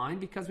second line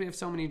because we have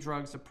so many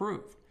drugs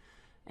approved.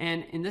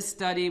 And in this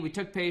study, we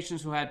took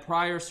patients who had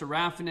prior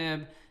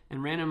sorafenib and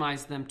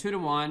randomized them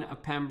 2-to-1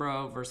 of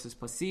pembro versus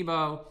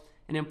placebo.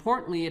 And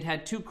importantly, it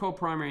had 2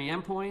 co-primary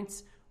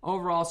endpoints,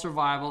 overall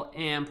survival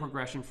and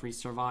progression-free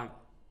survival.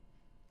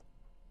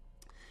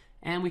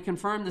 And we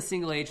confirmed the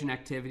single-agent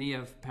activity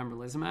of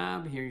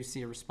pembrolizumab. Here you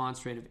see a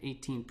response rate of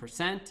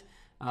 18%.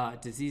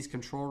 Disease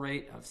control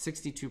rate of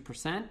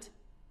 62%.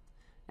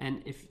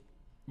 And if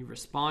you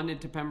responded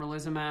to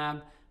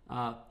pembrolizumab,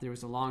 there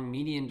was a long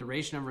median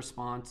duration of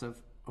response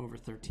of over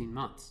 13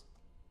 months.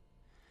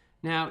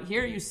 Now,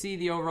 here you see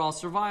the overall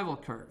survival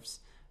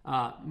curves.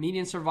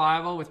 Median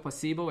survival with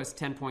placebo is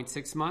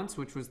 10.6 months,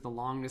 which was the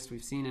longest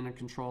we've seen in a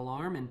control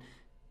arm, and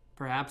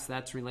perhaps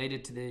that's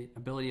related to the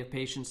ability of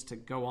patients to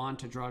go on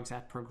to drugs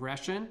at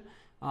progression.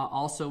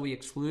 Also, we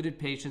excluded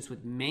patients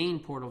with main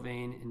portal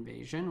vein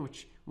invasion,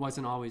 which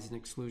wasn't always an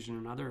exclusion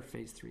in other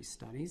phase 3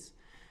 studies.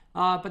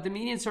 But the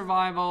median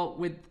survival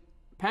with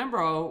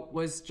pembro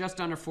was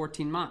just under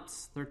 14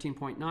 months,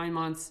 13.9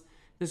 months.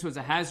 This was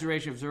a hazard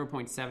ratio of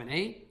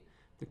 0.78.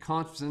 The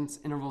confidence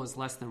interval is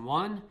less than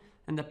 1,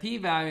 and the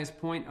p-value is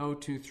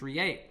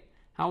 0.0238.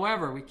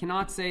 However, we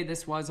cannot say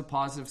this was a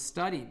positive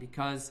study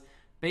because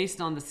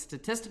based on the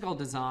statistical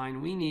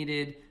design, we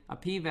needed a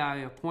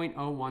p-value of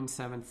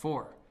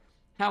 0.0174.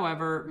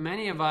 However,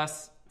 many of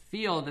us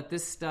feel that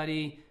this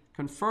study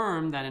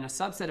confirmed that in a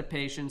subset of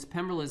patients,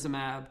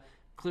 pembrolizumab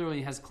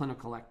clearly has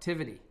clinical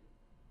activity.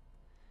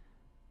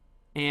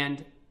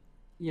 And,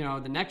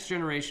 the next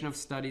generation of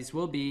studies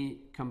will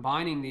be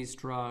combining these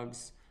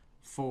drugs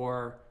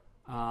for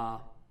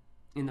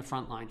in the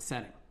frontline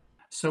setting.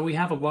 So we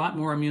have a lot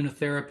more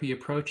immunotherapy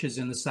approaches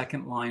in the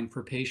second line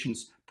for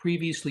patients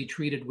previously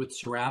treated with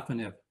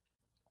sorafenib.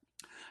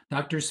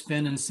 Drs.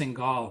 Finn and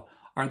Singal,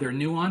 are there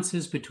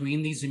nuances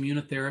between these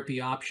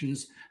immunotherapy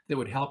options that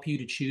would help you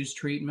to choose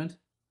treatment?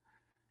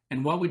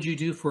 And what would you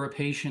do for a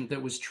patient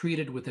that was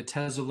treated with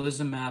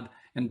atezolizumab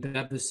and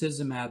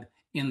bevacizumab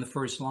in the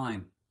first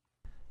line?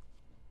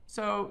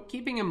 So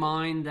keeping in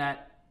mind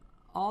that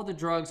all the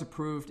drugs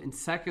approved in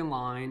second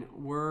line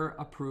were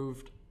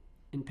approved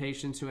in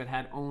patients who had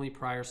had only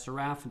prior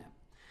sorafenib.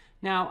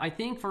 Now, I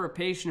think for a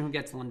patient who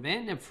gets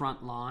lenvatinib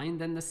front line,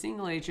 then the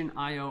single agent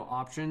IO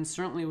option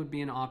certainly would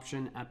be an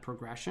option at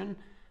progression,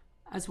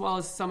 as well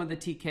as some of the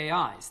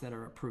TKIs that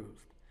are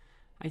approved.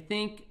 I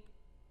think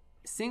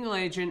single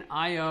agent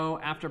IO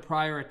after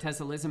prior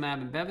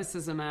atezolizumab and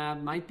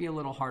bevacizumab might be a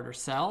little harder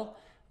sell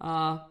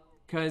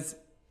because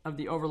of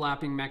the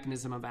overlapping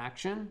mechanism of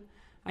action.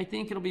 I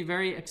think it'll be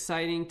very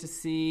exciting to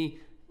see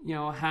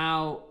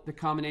how the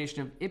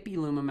combination of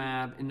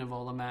ipilimumab and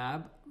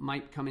nivolumab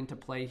might come into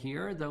play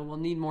here, though we'll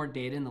need more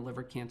data in the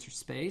liver cancer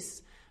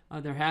space.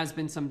 There has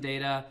been some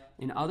data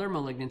in other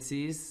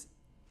malignancies,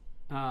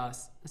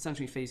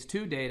 essentially phase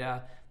 2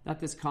 data, that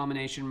this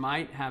combination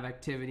might have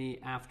activity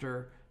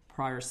after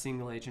prior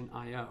single agent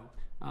IO,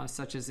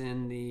 such as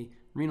in the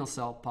renal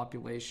cell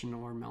population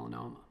or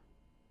melanoma.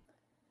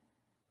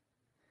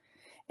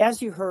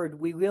 As you heard,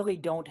 we really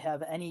don't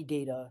have any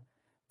data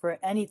for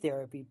any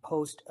therapy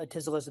post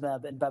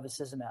atezolizumab and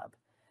bevacizumab.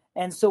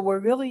 And so we're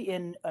really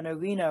in an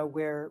arena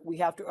where we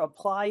have to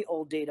apply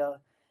old data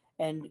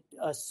and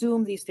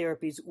assume these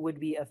therapies would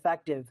be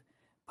effective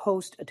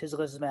post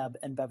atezolizumab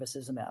and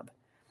bevacizumab.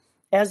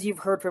 As you've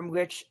heard from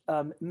Rich,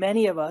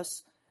 many of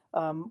us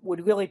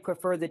would really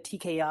prefer the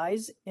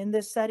TKIs in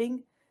this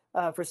setting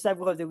for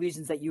several of the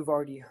reasons that you've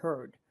already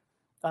heard.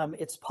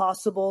 It's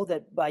possible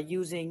that by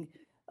using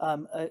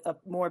a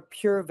more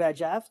pure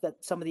VEGF,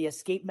 that some of the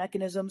escape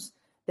mechanisms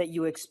that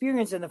you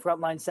experience in the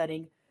frontline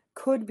setting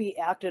could be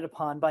acted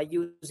upon by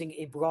using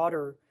a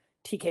broader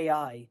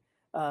TKI,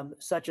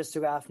 such as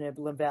sorafenib,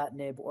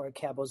 lenvatinib, or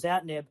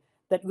cabozantinib,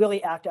 that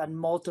really act on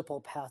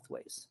multiple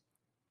pathways.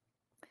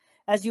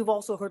 As you've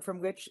also heard from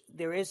Rich,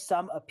 there is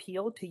some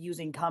appeal to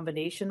using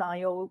combination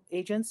IO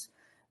agents,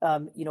 a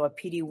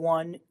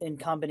PD-1 in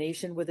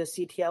combination with a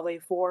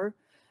CTLA-4,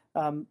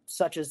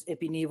 such as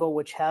ipi/nivo,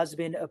 which has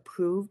been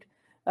approved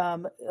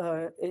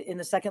in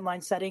the second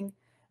line setting.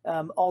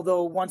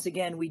 Although, once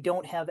again, we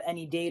don't have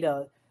any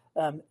data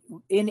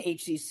in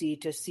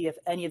HCC to see if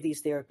any of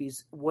these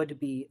therapies would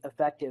be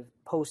effective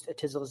post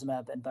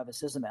atezolizumab and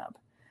bevacizumab.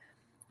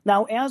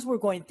 Now, as we're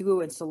going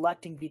through and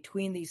selecting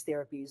between these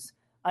therapies,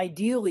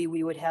 ideally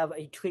we would have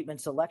a treatment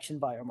selection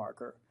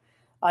biomarker,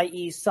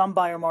 i.e. some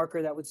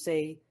biomarker that would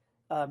say,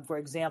 for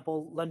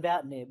example,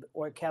 lenvatinib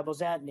or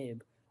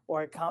cabozantinib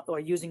or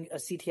using a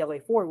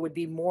CTLA-4 would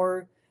be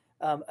more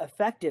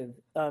effective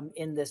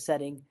in this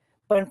setting.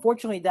 But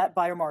unfortunately, that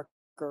biomarker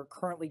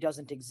currently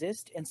doesn't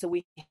exist. And so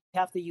we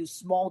have to use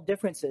small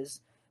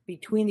differences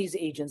between these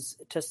agents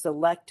to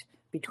select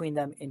between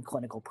them in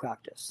clinical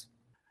practice.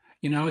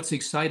 It's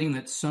exciting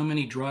that so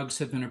many drugs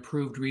have been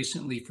approved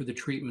recently for the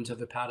treatment of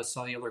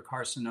hepatocellular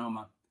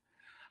carcinoma.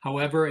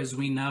 However, as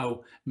we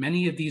know,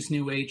 many of these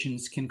new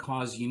agents can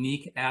cause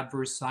unique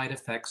adverse side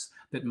effects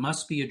that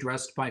must be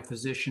addressed by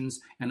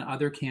physicians and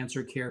other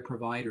cancer care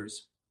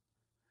providers.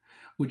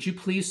 Would you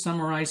please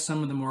summarize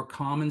some of the more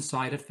common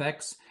side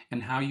effects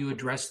and how you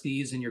address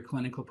these in your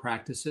clinical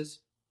practices?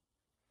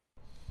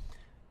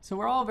 So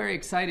we're all very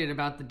excited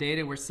about the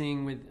data we're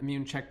seeing with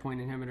immune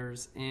checkpoint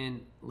inhibitors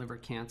in liver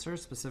cancer,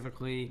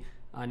 specifically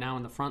now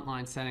in the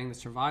frontline setting, the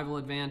survival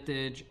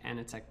advantage and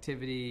its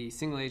activity,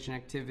 single agent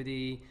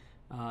activity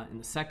in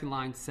the second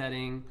line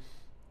setting,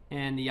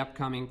 and the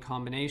upcoming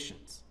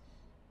combinations.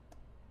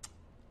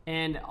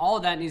 And all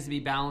of that needs to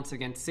be balanced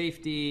against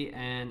safety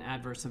and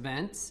adverse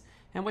events.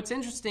 And what's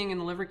interesting in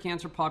the liver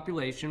cancer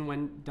population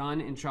when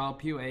done in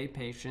Child-Pugh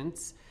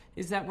patients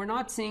is that we're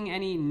not seeing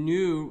any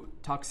new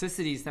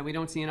toxicities that we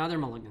don't see in other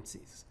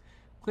malignancies.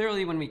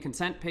 Clearly, when we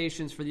consent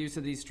patients for the use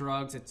of these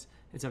drugs,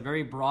 it's a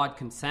very broad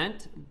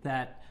consent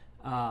that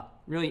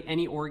really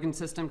any organ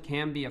system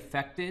can be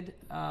affected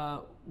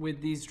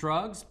with these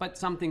drugs, but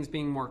some things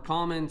being more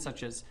common,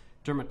 such as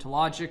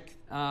dermatologic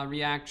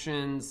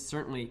reactions,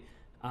 certainly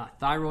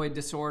thyroid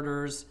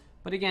disorders.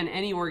 But again,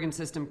 any organ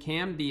system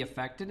can be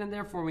affected, and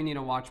therefore we need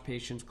to watch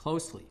patients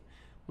closely.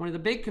 One of the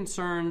big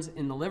concerns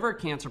in the liver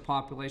cancer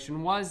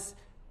population was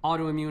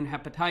autoimmune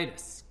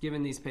hepatitis,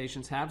 given these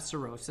patients have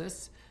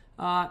cirrhosis.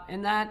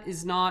 And that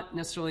is not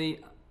necessarily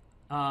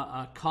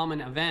a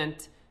common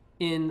event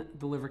in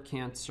the liver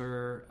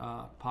cancer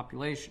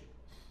population.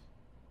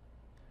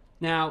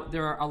 Now,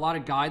 there are a lot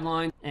of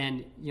guidelines,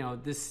 and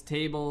this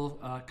table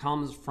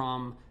comes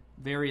from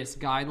various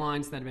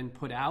guidelines that have been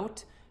put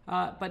out.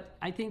 But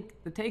I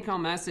think the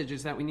take-home message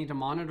is that we need to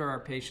monitor our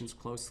patients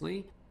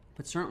closely,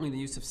 but certainly the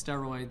use of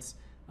steroids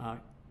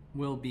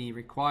will be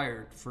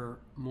required for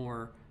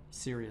more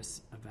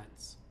serious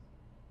events.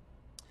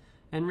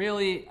 And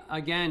really,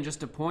 again,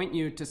 just to point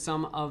you to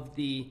some of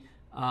the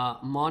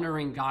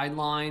monitoring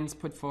guidelines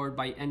put forward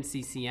by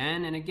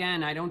NCCN. And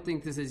again, I don't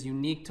think this is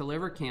unique to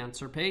liver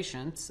cancer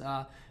patients.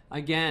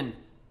 Doing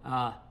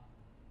a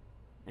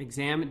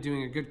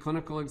good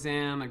clinical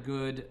exam, a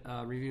good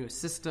review of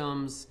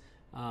systems,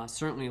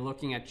 certainly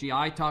looking at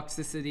GI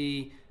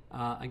toxicity.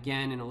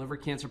 Again, in a liver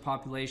cancer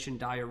population,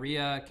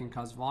 diarrhea can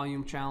cause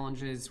volume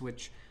challenges,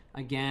 which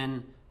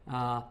again,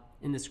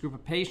 in this group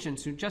of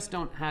patients who just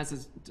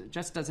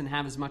doesn't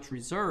have as much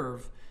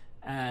reserve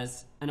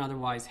as an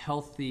otherwise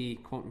healthy,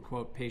 quote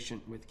unquote,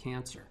 patient with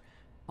cancer.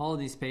 All of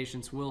these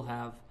patients will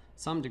have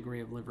some degree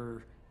of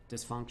liver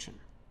dysfunction.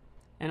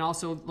 And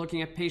also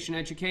looking at patient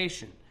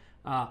education.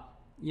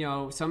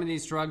 Some of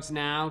these drugs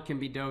now can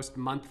be dosed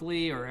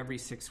monthly or every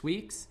 6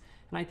 weeks.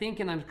 And I think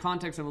in the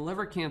context of a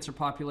liver cancer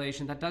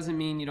population, that doesn't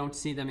mean you don't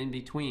see them in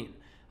between.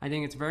 I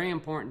think it's very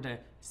important to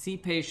see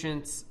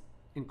patients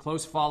in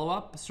close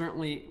follow-up,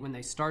 certainly when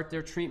they start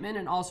their treatment,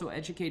 and also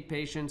educate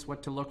patients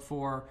what to look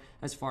for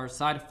as far as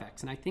side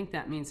effects. And I think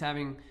that means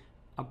having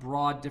a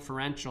broad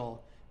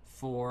differential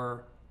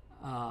for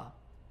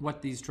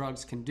what these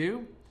drugs can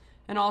do.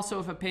 And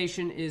also if a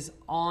patient is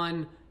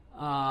on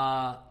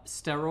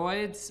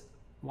steroids,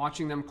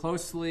 watching them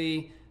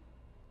closely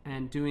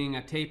and doing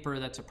a taper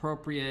that's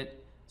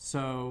appropriate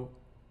so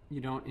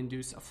you don't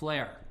induce a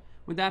flare.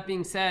 With that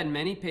being said,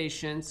 many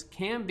patients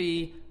can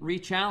be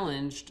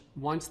re-challenged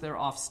once they're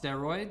off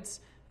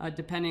steroids,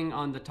 depending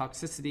on the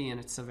toxicity and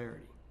its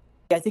severity.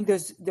 I think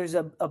there's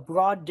a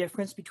broad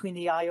difference between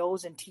the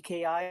IOs and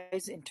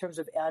TKIs in terms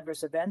of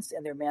adverse events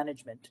and their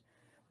management.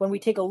 When we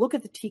take a look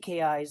at the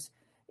TKIs,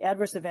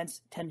 adverse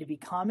events tend to be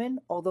common,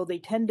 although they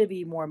tend to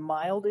be more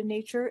mild in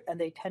nature and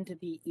they tend to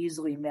be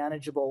easily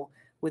manageable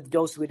with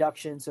dose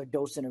reductions or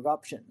dose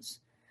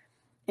interruptions.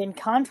 In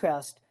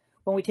contrast,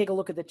 when we take a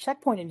look at the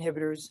checkpoint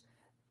inhibitors,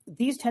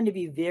 these tend to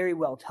be very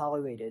well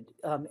tolerated,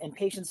 and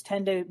patients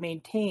tend to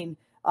maintain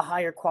a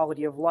higher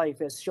quality of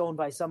life, as shown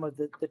by some of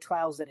the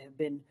trials that have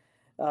been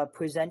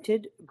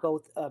presented,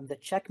 both the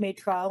Checkmate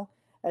trial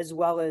as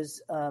well as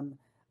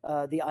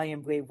the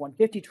IM-Brave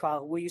 150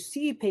 trial, where you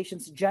see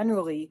patients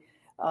generally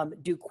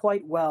do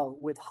quite well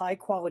with high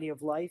quality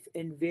of life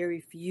and very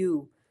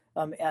few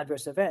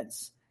adverse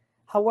events.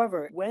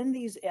 However, when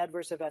these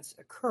adverse events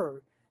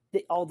occur,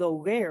 although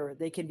rare,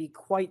 they can be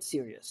quite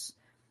serious.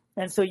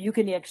 And so you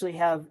can actually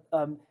have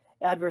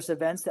adverse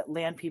events that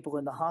land people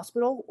in the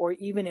hospital, or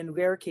even in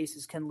rare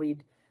cases can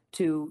lead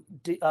to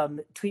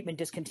treatment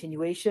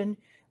discontinuation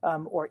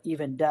or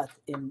even death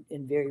in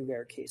very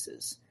rare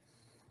cases.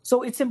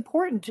 So it's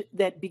important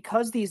that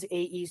because these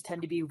AEs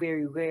tend to be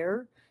very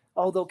rare,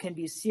 although can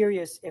be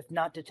serious if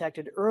not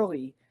detected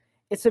early,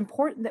 it's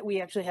important that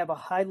we actually have a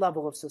high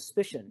level of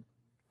suspicion.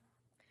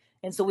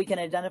 And so we can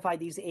identify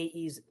these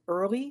AEs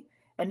early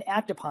and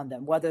act upon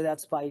them, whether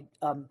that's by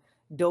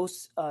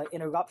dose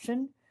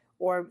interruption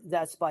or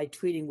that's by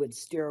treating with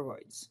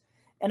steroids.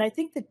 And I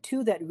think the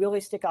two that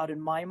really stick out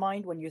in my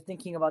mind when you're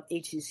thinking about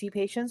HCC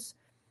patients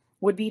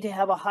would be to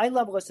have a high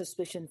level of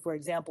suspicion, for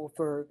example,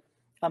 for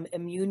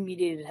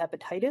immune-mediated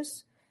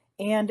hepatitis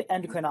and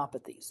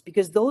endocrinopathies,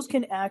 because those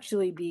can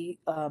actually be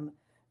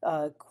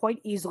quite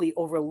easily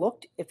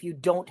overlooked if you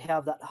don't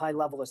have that high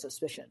level of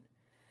suspicion.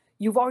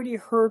 You've already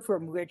heard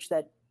from Rich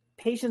that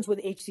patients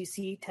with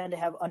HCC tend to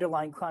have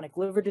underlying chronic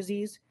liver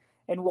disease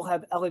and will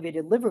have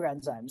elevated liver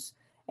enzymes.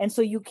 And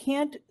so you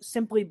can't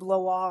simply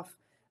blow off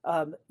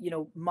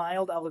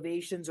mild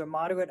elevations or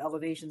moderate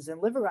elevations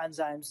in liver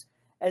enzymes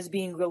as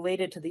being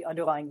related to the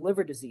underlying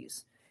liver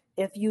disease.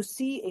 If you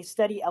see a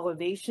steady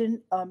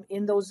elevation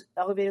in those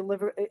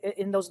liver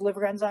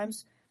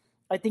enzymes,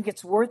 I think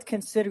it's worth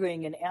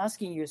considering and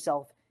asking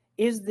yourself,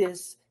 is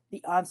this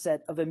the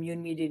onset of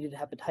immune-mediated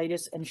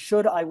hepatitis, and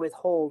should I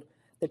withhold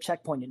the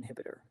checkpoint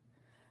inhibitor?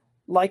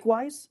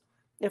 Likewise,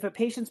 if a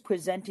patient's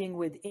presenting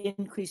with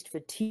increased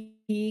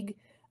fatigue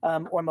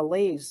or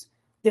malaise,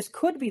 this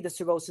could be the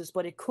cirrhosis,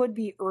 but it could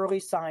be early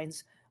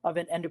signs of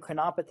an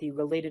endocrinopathy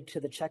related to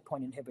the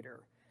checkpoint inhibitor.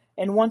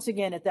 And once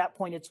again, at that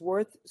point, it's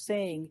worth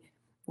saying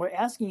or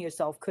asking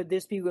yourself, could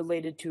this be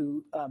related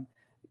to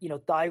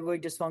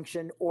thyroid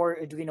dysfunction or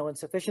adrenal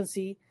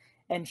insufficiency?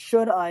 And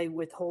should I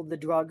withhold the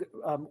drug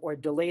or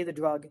delay the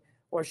drug,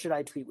 or should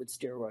I treat with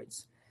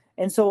steroids?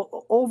 And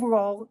so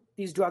overall,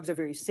 these drugs are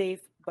very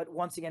safe, but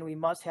once again, we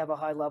must have a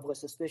high level of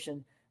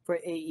suspicion for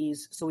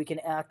AEs so we can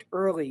act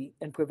early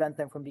and prevent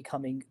them from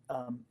becoming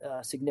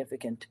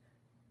significant.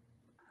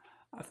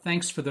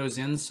 Thanks for those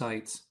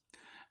insights.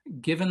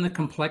 Given the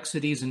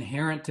complexities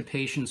inherent to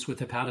patients with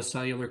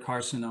hepatocellular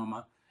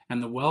carcinoma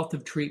and the wealth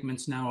of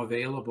treatments now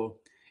available,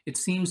 It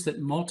seems that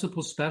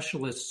multiple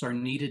specialists are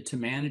needed to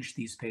manage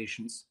these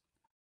patients.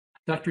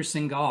 Dr.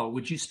 Singal,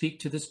 would you speak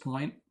to this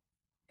point?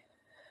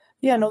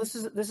 Yeah, no, this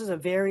is a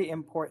very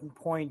important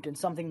point and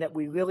something that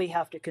we really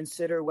have to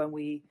consider when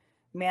we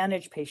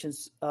manage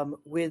patients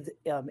with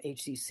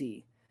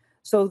HCC.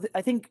 So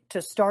I think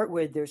to start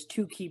with, there's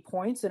two key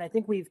points, and I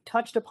think we've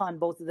touched upon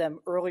both of them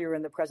earlier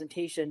in the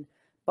presentation,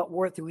 but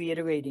worth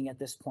reiterating at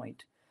this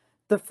point.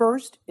 The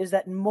first is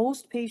that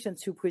most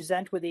patients who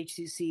present with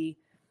HCC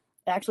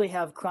actually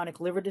have chronic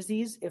liver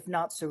disease, if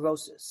not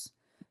cirrhosis.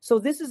 So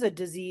this is a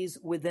disease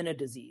within a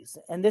disease,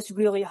 and this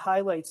really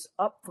highlights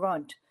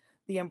upfront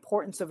the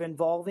importance of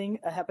involving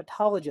a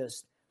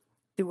hepatologist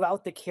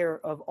throughout the care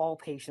of all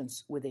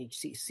patients with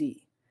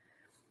HCC.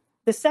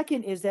 The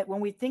second is that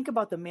when we think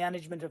about the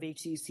management of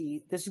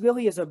HCC, this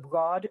really is a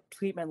broad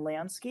treatment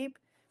landscape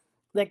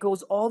that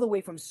goes all the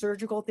way from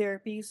surgical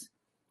therapies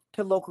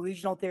to local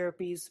regional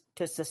therapies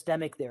to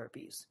systemic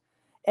therapies.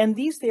 And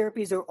these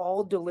therapies are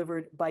all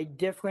delivered by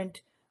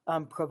different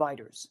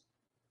providers.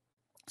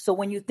 So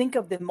when you think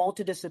of the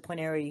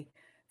multidisciplinary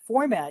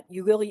format,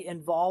 you really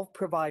involve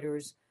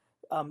providers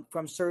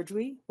from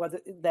surgery, whether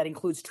that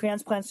includes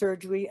transplant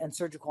surgery and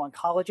surgical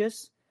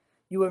oncologists.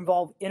 You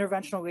involve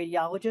interventional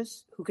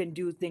radiologists who can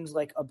do things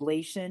like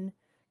ablation,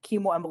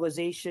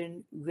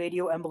 chemoembolization,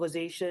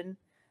 radioembolization.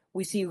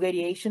 We see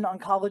radiation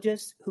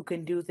oncologists who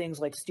can do things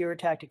like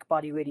stereotactic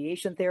body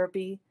radiation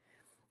therapy.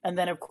 And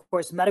then, of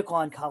course, medical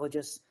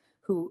oncologists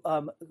who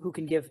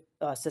can give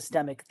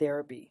systemic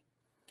therapy.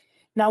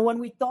 Now, when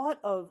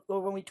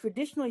we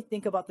traditionally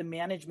think about the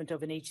management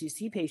of an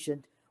HCC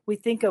patient, we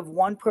think of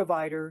one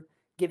provider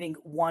giving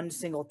one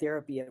single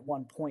therapy at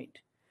one point.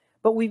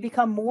 But we've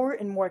become more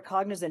and more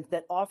cognizant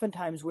that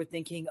oftentimes we're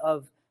thinking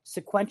of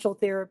sequential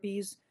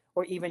therapies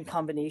or even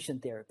combination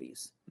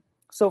therapies.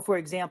 So, for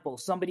example,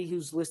 somebody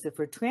who's listed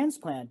for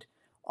transplant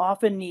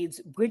often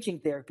needs bridging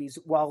therapies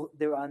while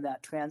they're on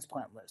that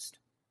transplant list.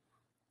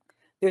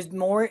 There's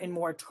more and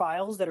more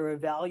trials that are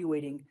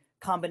evaluating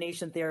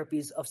combination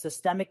therapies of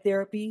systemic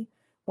therapy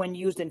when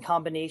used in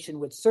combination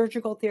with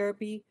surgical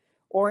therapy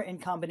or in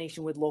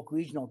combination with local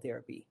regional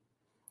therapy.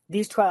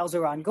 These trials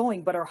are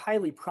ongoing, but are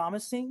highly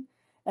promising.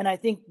 And I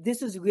think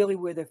this is really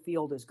where the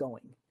field is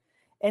going.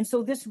 And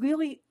so this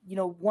really,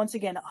 once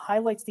again,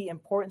 highlights the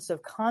importance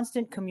of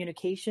constant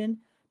communication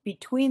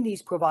between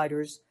these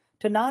providers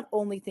to not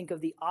only think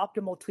of the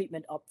optimal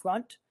treatment up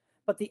front,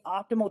 but the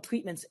optimal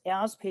treatments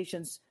as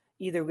patients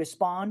either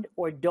respond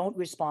or don't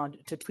respond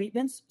to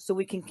treatments, so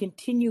we can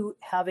continue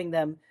having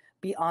them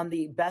be on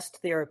the best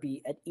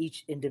therapy at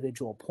each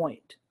individual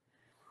point.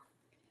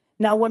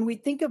 Now, when we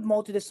think of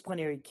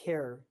multidisciplinary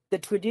care, the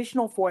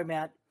traditional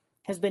format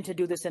has been to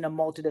do this in a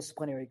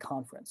multidisciplinary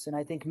conference. And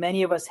I think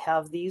many of us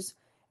have these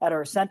at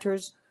our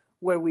centers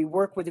where we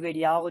work with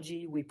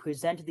radiology, we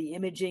present the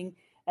imaging,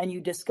 and you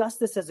discuss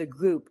this as a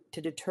group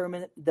to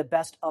determine the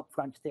best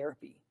upfront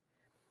therapy.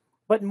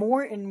 But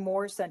more and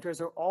more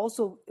centers are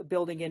also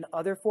building in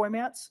other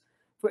formats,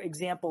 for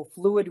example,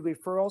 fluid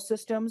referral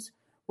systems,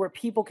 where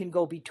people can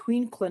go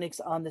between clinics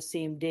on the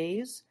same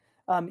days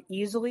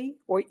easily,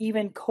 or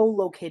even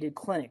co-located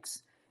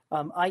clinics,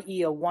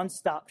 i.e. a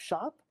one-stop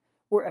shop,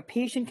 where a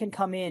patient can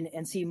come in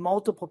and see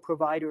multiple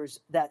providers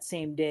that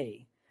same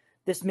day.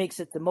 This makes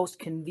it the most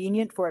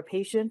convenient for a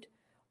patient,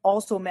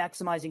 also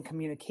maximizing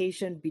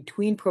communication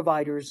between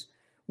providers,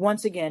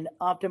 once again,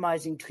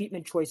 optimizing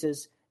treatment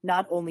choices,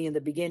 not only in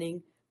the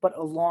beginning, but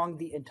along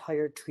the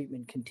entire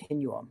treatment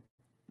continuum.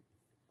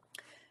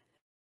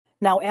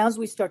 Now, as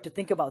we start to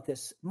think about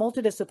this,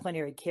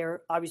 multidisciplinary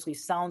care obviously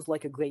sounds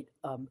like a great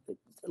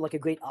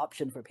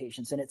option for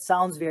patients, and it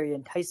sounds very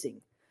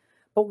enticing.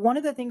 But one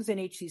of the things in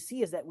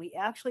HCC is that we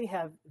actually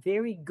have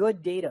very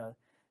good data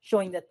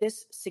showing that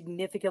this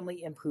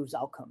significantly improves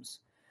outcomes.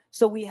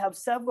 So we have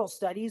several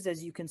studies,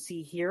 as you can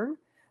see here,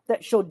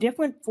 that show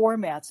different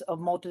formats of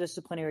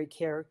multidisciplinary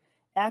care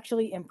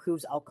actually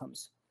improves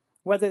outcomes,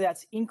 whether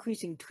that's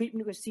increasing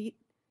treatment receipt,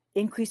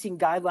 increasing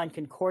guideline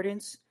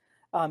concordance,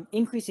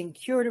 increasing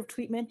curative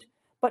treatment,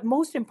 but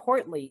most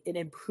importantly, it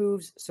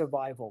improves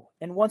survival.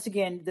 And once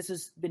again, this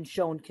has been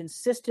shown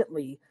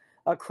consistently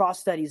across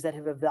studies that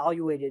have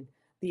evaluated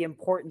the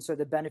importance or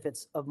the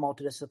benefits of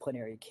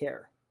multidisciplinary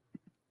care.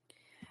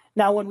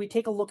 Now, when we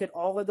take a look at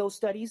all of those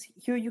studies,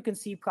 here you can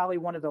see probably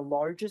one of the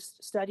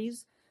largest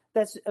studies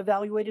that's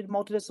evaluated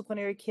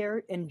multidisciplinary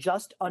care in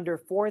just under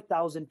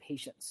 4,000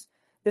 patients.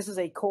 This is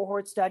a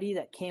cohort study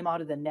that came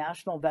out of the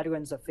National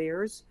Veterans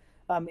Affairs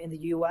in the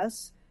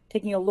US,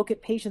 taking a look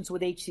at patients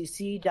with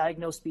HCC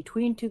diagnosed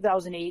between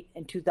 2008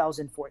 and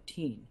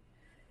 2014.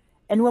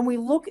 And when we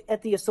look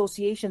at the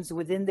associations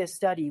within this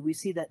study, we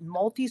see that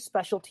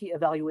multi-specialty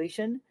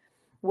evaluation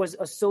was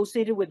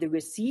associated with the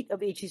receipt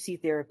of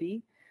HCC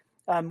therapy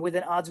with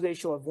an odds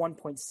ratio of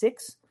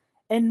 1.6.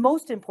 And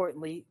most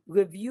importantly,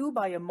 review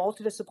by a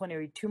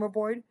multidisciplinary tumor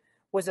board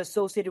was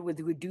associated with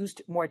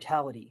reduced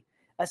mortality,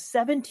 a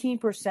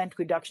 17%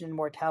 reduction in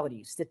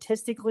mortality,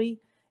 statistically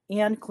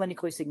and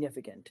clinically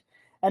significant.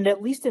 And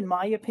at least in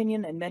my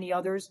opinion and many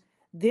others,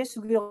 this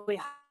really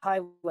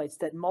highlights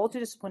that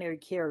multidisciplinary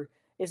care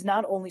is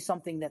not only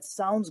something that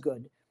sounds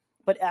good,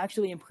 but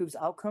actually improves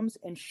outcomes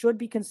and should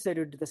be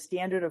considered the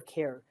standard of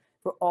care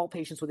for all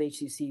patients with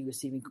HCC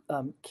receiving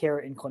care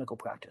in clinical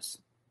practice.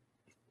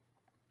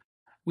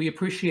 We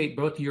appreciate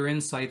both your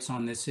insights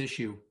on this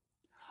issue.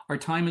 Our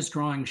time is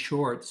drawing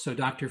short, so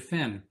Dr.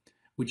 Finn,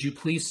 would you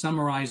please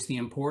summarize the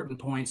important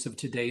points of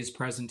today's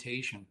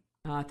presentation?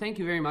 Thank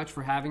you very much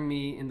for having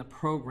me in the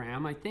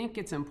program. I think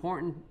it's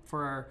important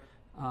for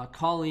our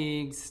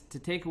colleagues to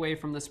take away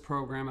from this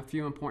program a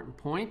few important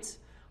points.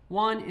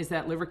 One is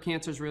that liver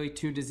cancer is really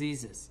two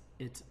diseases.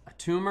 It's a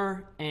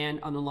tumor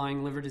and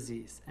underlying liver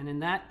disease. And in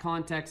that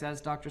context, as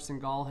Dr.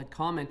 Singal had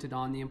commented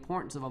on, the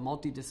importance of a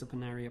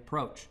multidisciplinary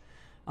approach.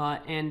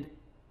 And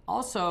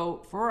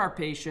also for our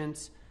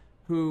patients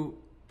who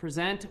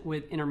present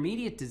with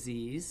intermediate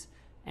disease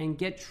and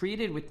get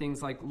treated with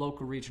things like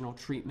local regional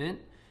treatment,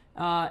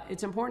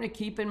 it's important to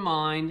keep in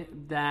mind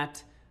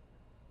that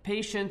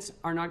patients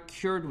are not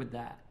cured with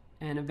that.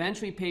 And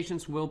eventually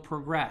patients will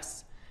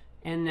progress.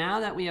 And now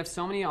that we have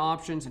so many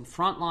options in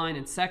front line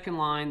and second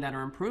line that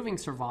are improving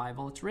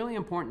survival, it's really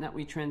important that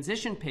we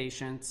transition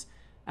patients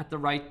at the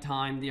right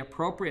time, the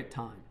appropriate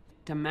time.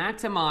 To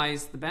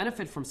maximize the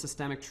benefit from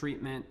systemic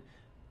treatment,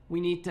 we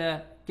need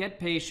to get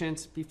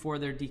patients before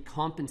they're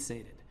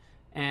decompensated.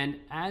 And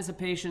as the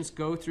patients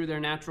go through their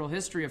natural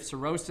history of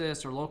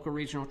cirrhosis or local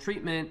regional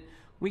treatment,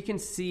 we can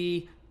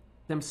see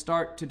them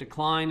start to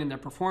decline in their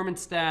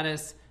performance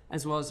status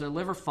as well as their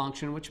liver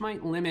function, which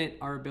might limit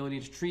our ability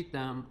to treat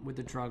them with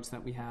the drugs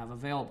that we have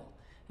available.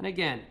 And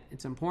again,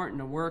 it's important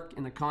to work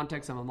in the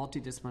context of a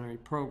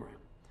multidisciplinary program.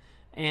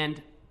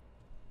 And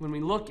when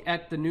we look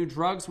at the new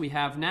drugs we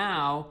have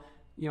now,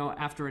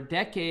 after a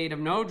decade of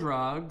no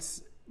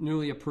drugs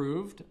newly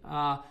approved,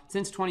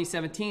 since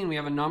 2017, we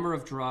have a number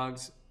of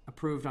drugs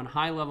approved on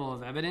high level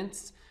of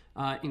evidence,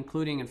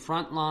 including in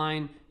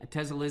frontline,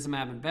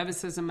 atezolizumab and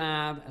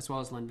bevacizumab, as well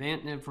as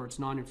lenvatinib for its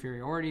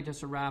non-inferiority to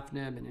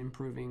sorafenib and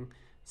improving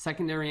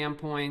secondary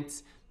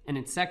endpoints. And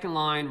in second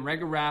line,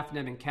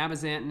 regorafenib and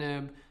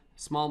cabozantinib,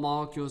 small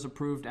molecules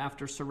approved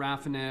after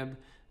sorafenib,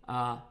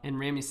 and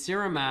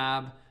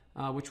ramucirumab,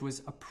 which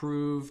was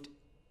approved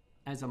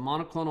as a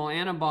monoclonal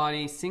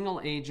antibody,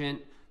 single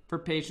agent, for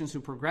patients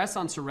who progress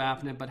on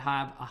sorafenib but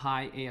have a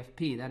high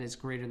AFP, that is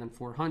greater than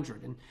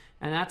 400. And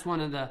that's one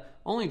of the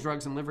only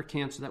drugs in liver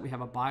cancer that we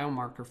have a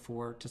biomarker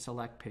for to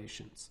select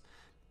patients.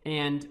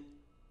 And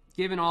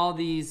given all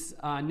these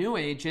new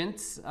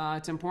agents,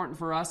 it's important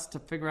for us to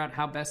figure out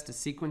how best to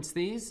sequence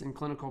these in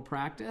clinical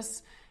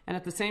practice. And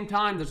at the same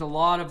time, there's a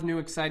lot of new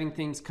exciting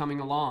things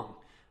coming along.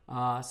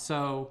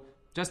 So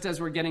just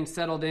as we're getting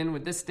settled in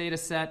with this data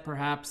set,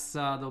 perhaps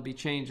there'll be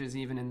changes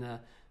even in the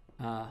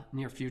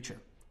near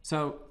future.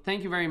 So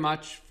thank you very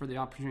much for the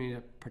opportunity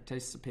to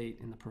participate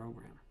in the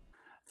program.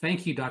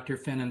 Thank you, Dr.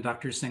 Finn and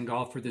Dr.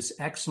 Singal, for this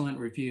excellent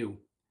review.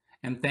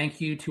 And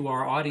thank you to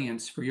our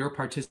audience for your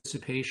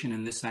participation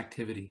in this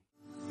activity.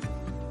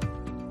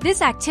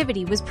 This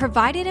activity was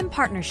provided in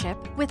partnership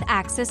with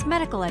Access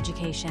Medical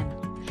Education.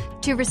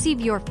 To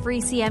receive your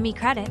free CME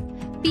credit,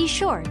 be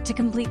sure to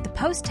complete the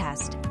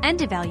post-test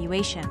and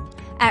evaluation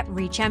at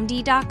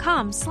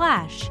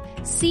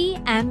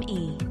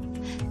reachmd.com/CME.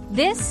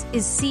 This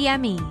is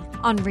CME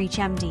on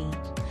ReachMD.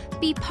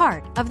 Be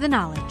part of the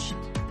knowledge.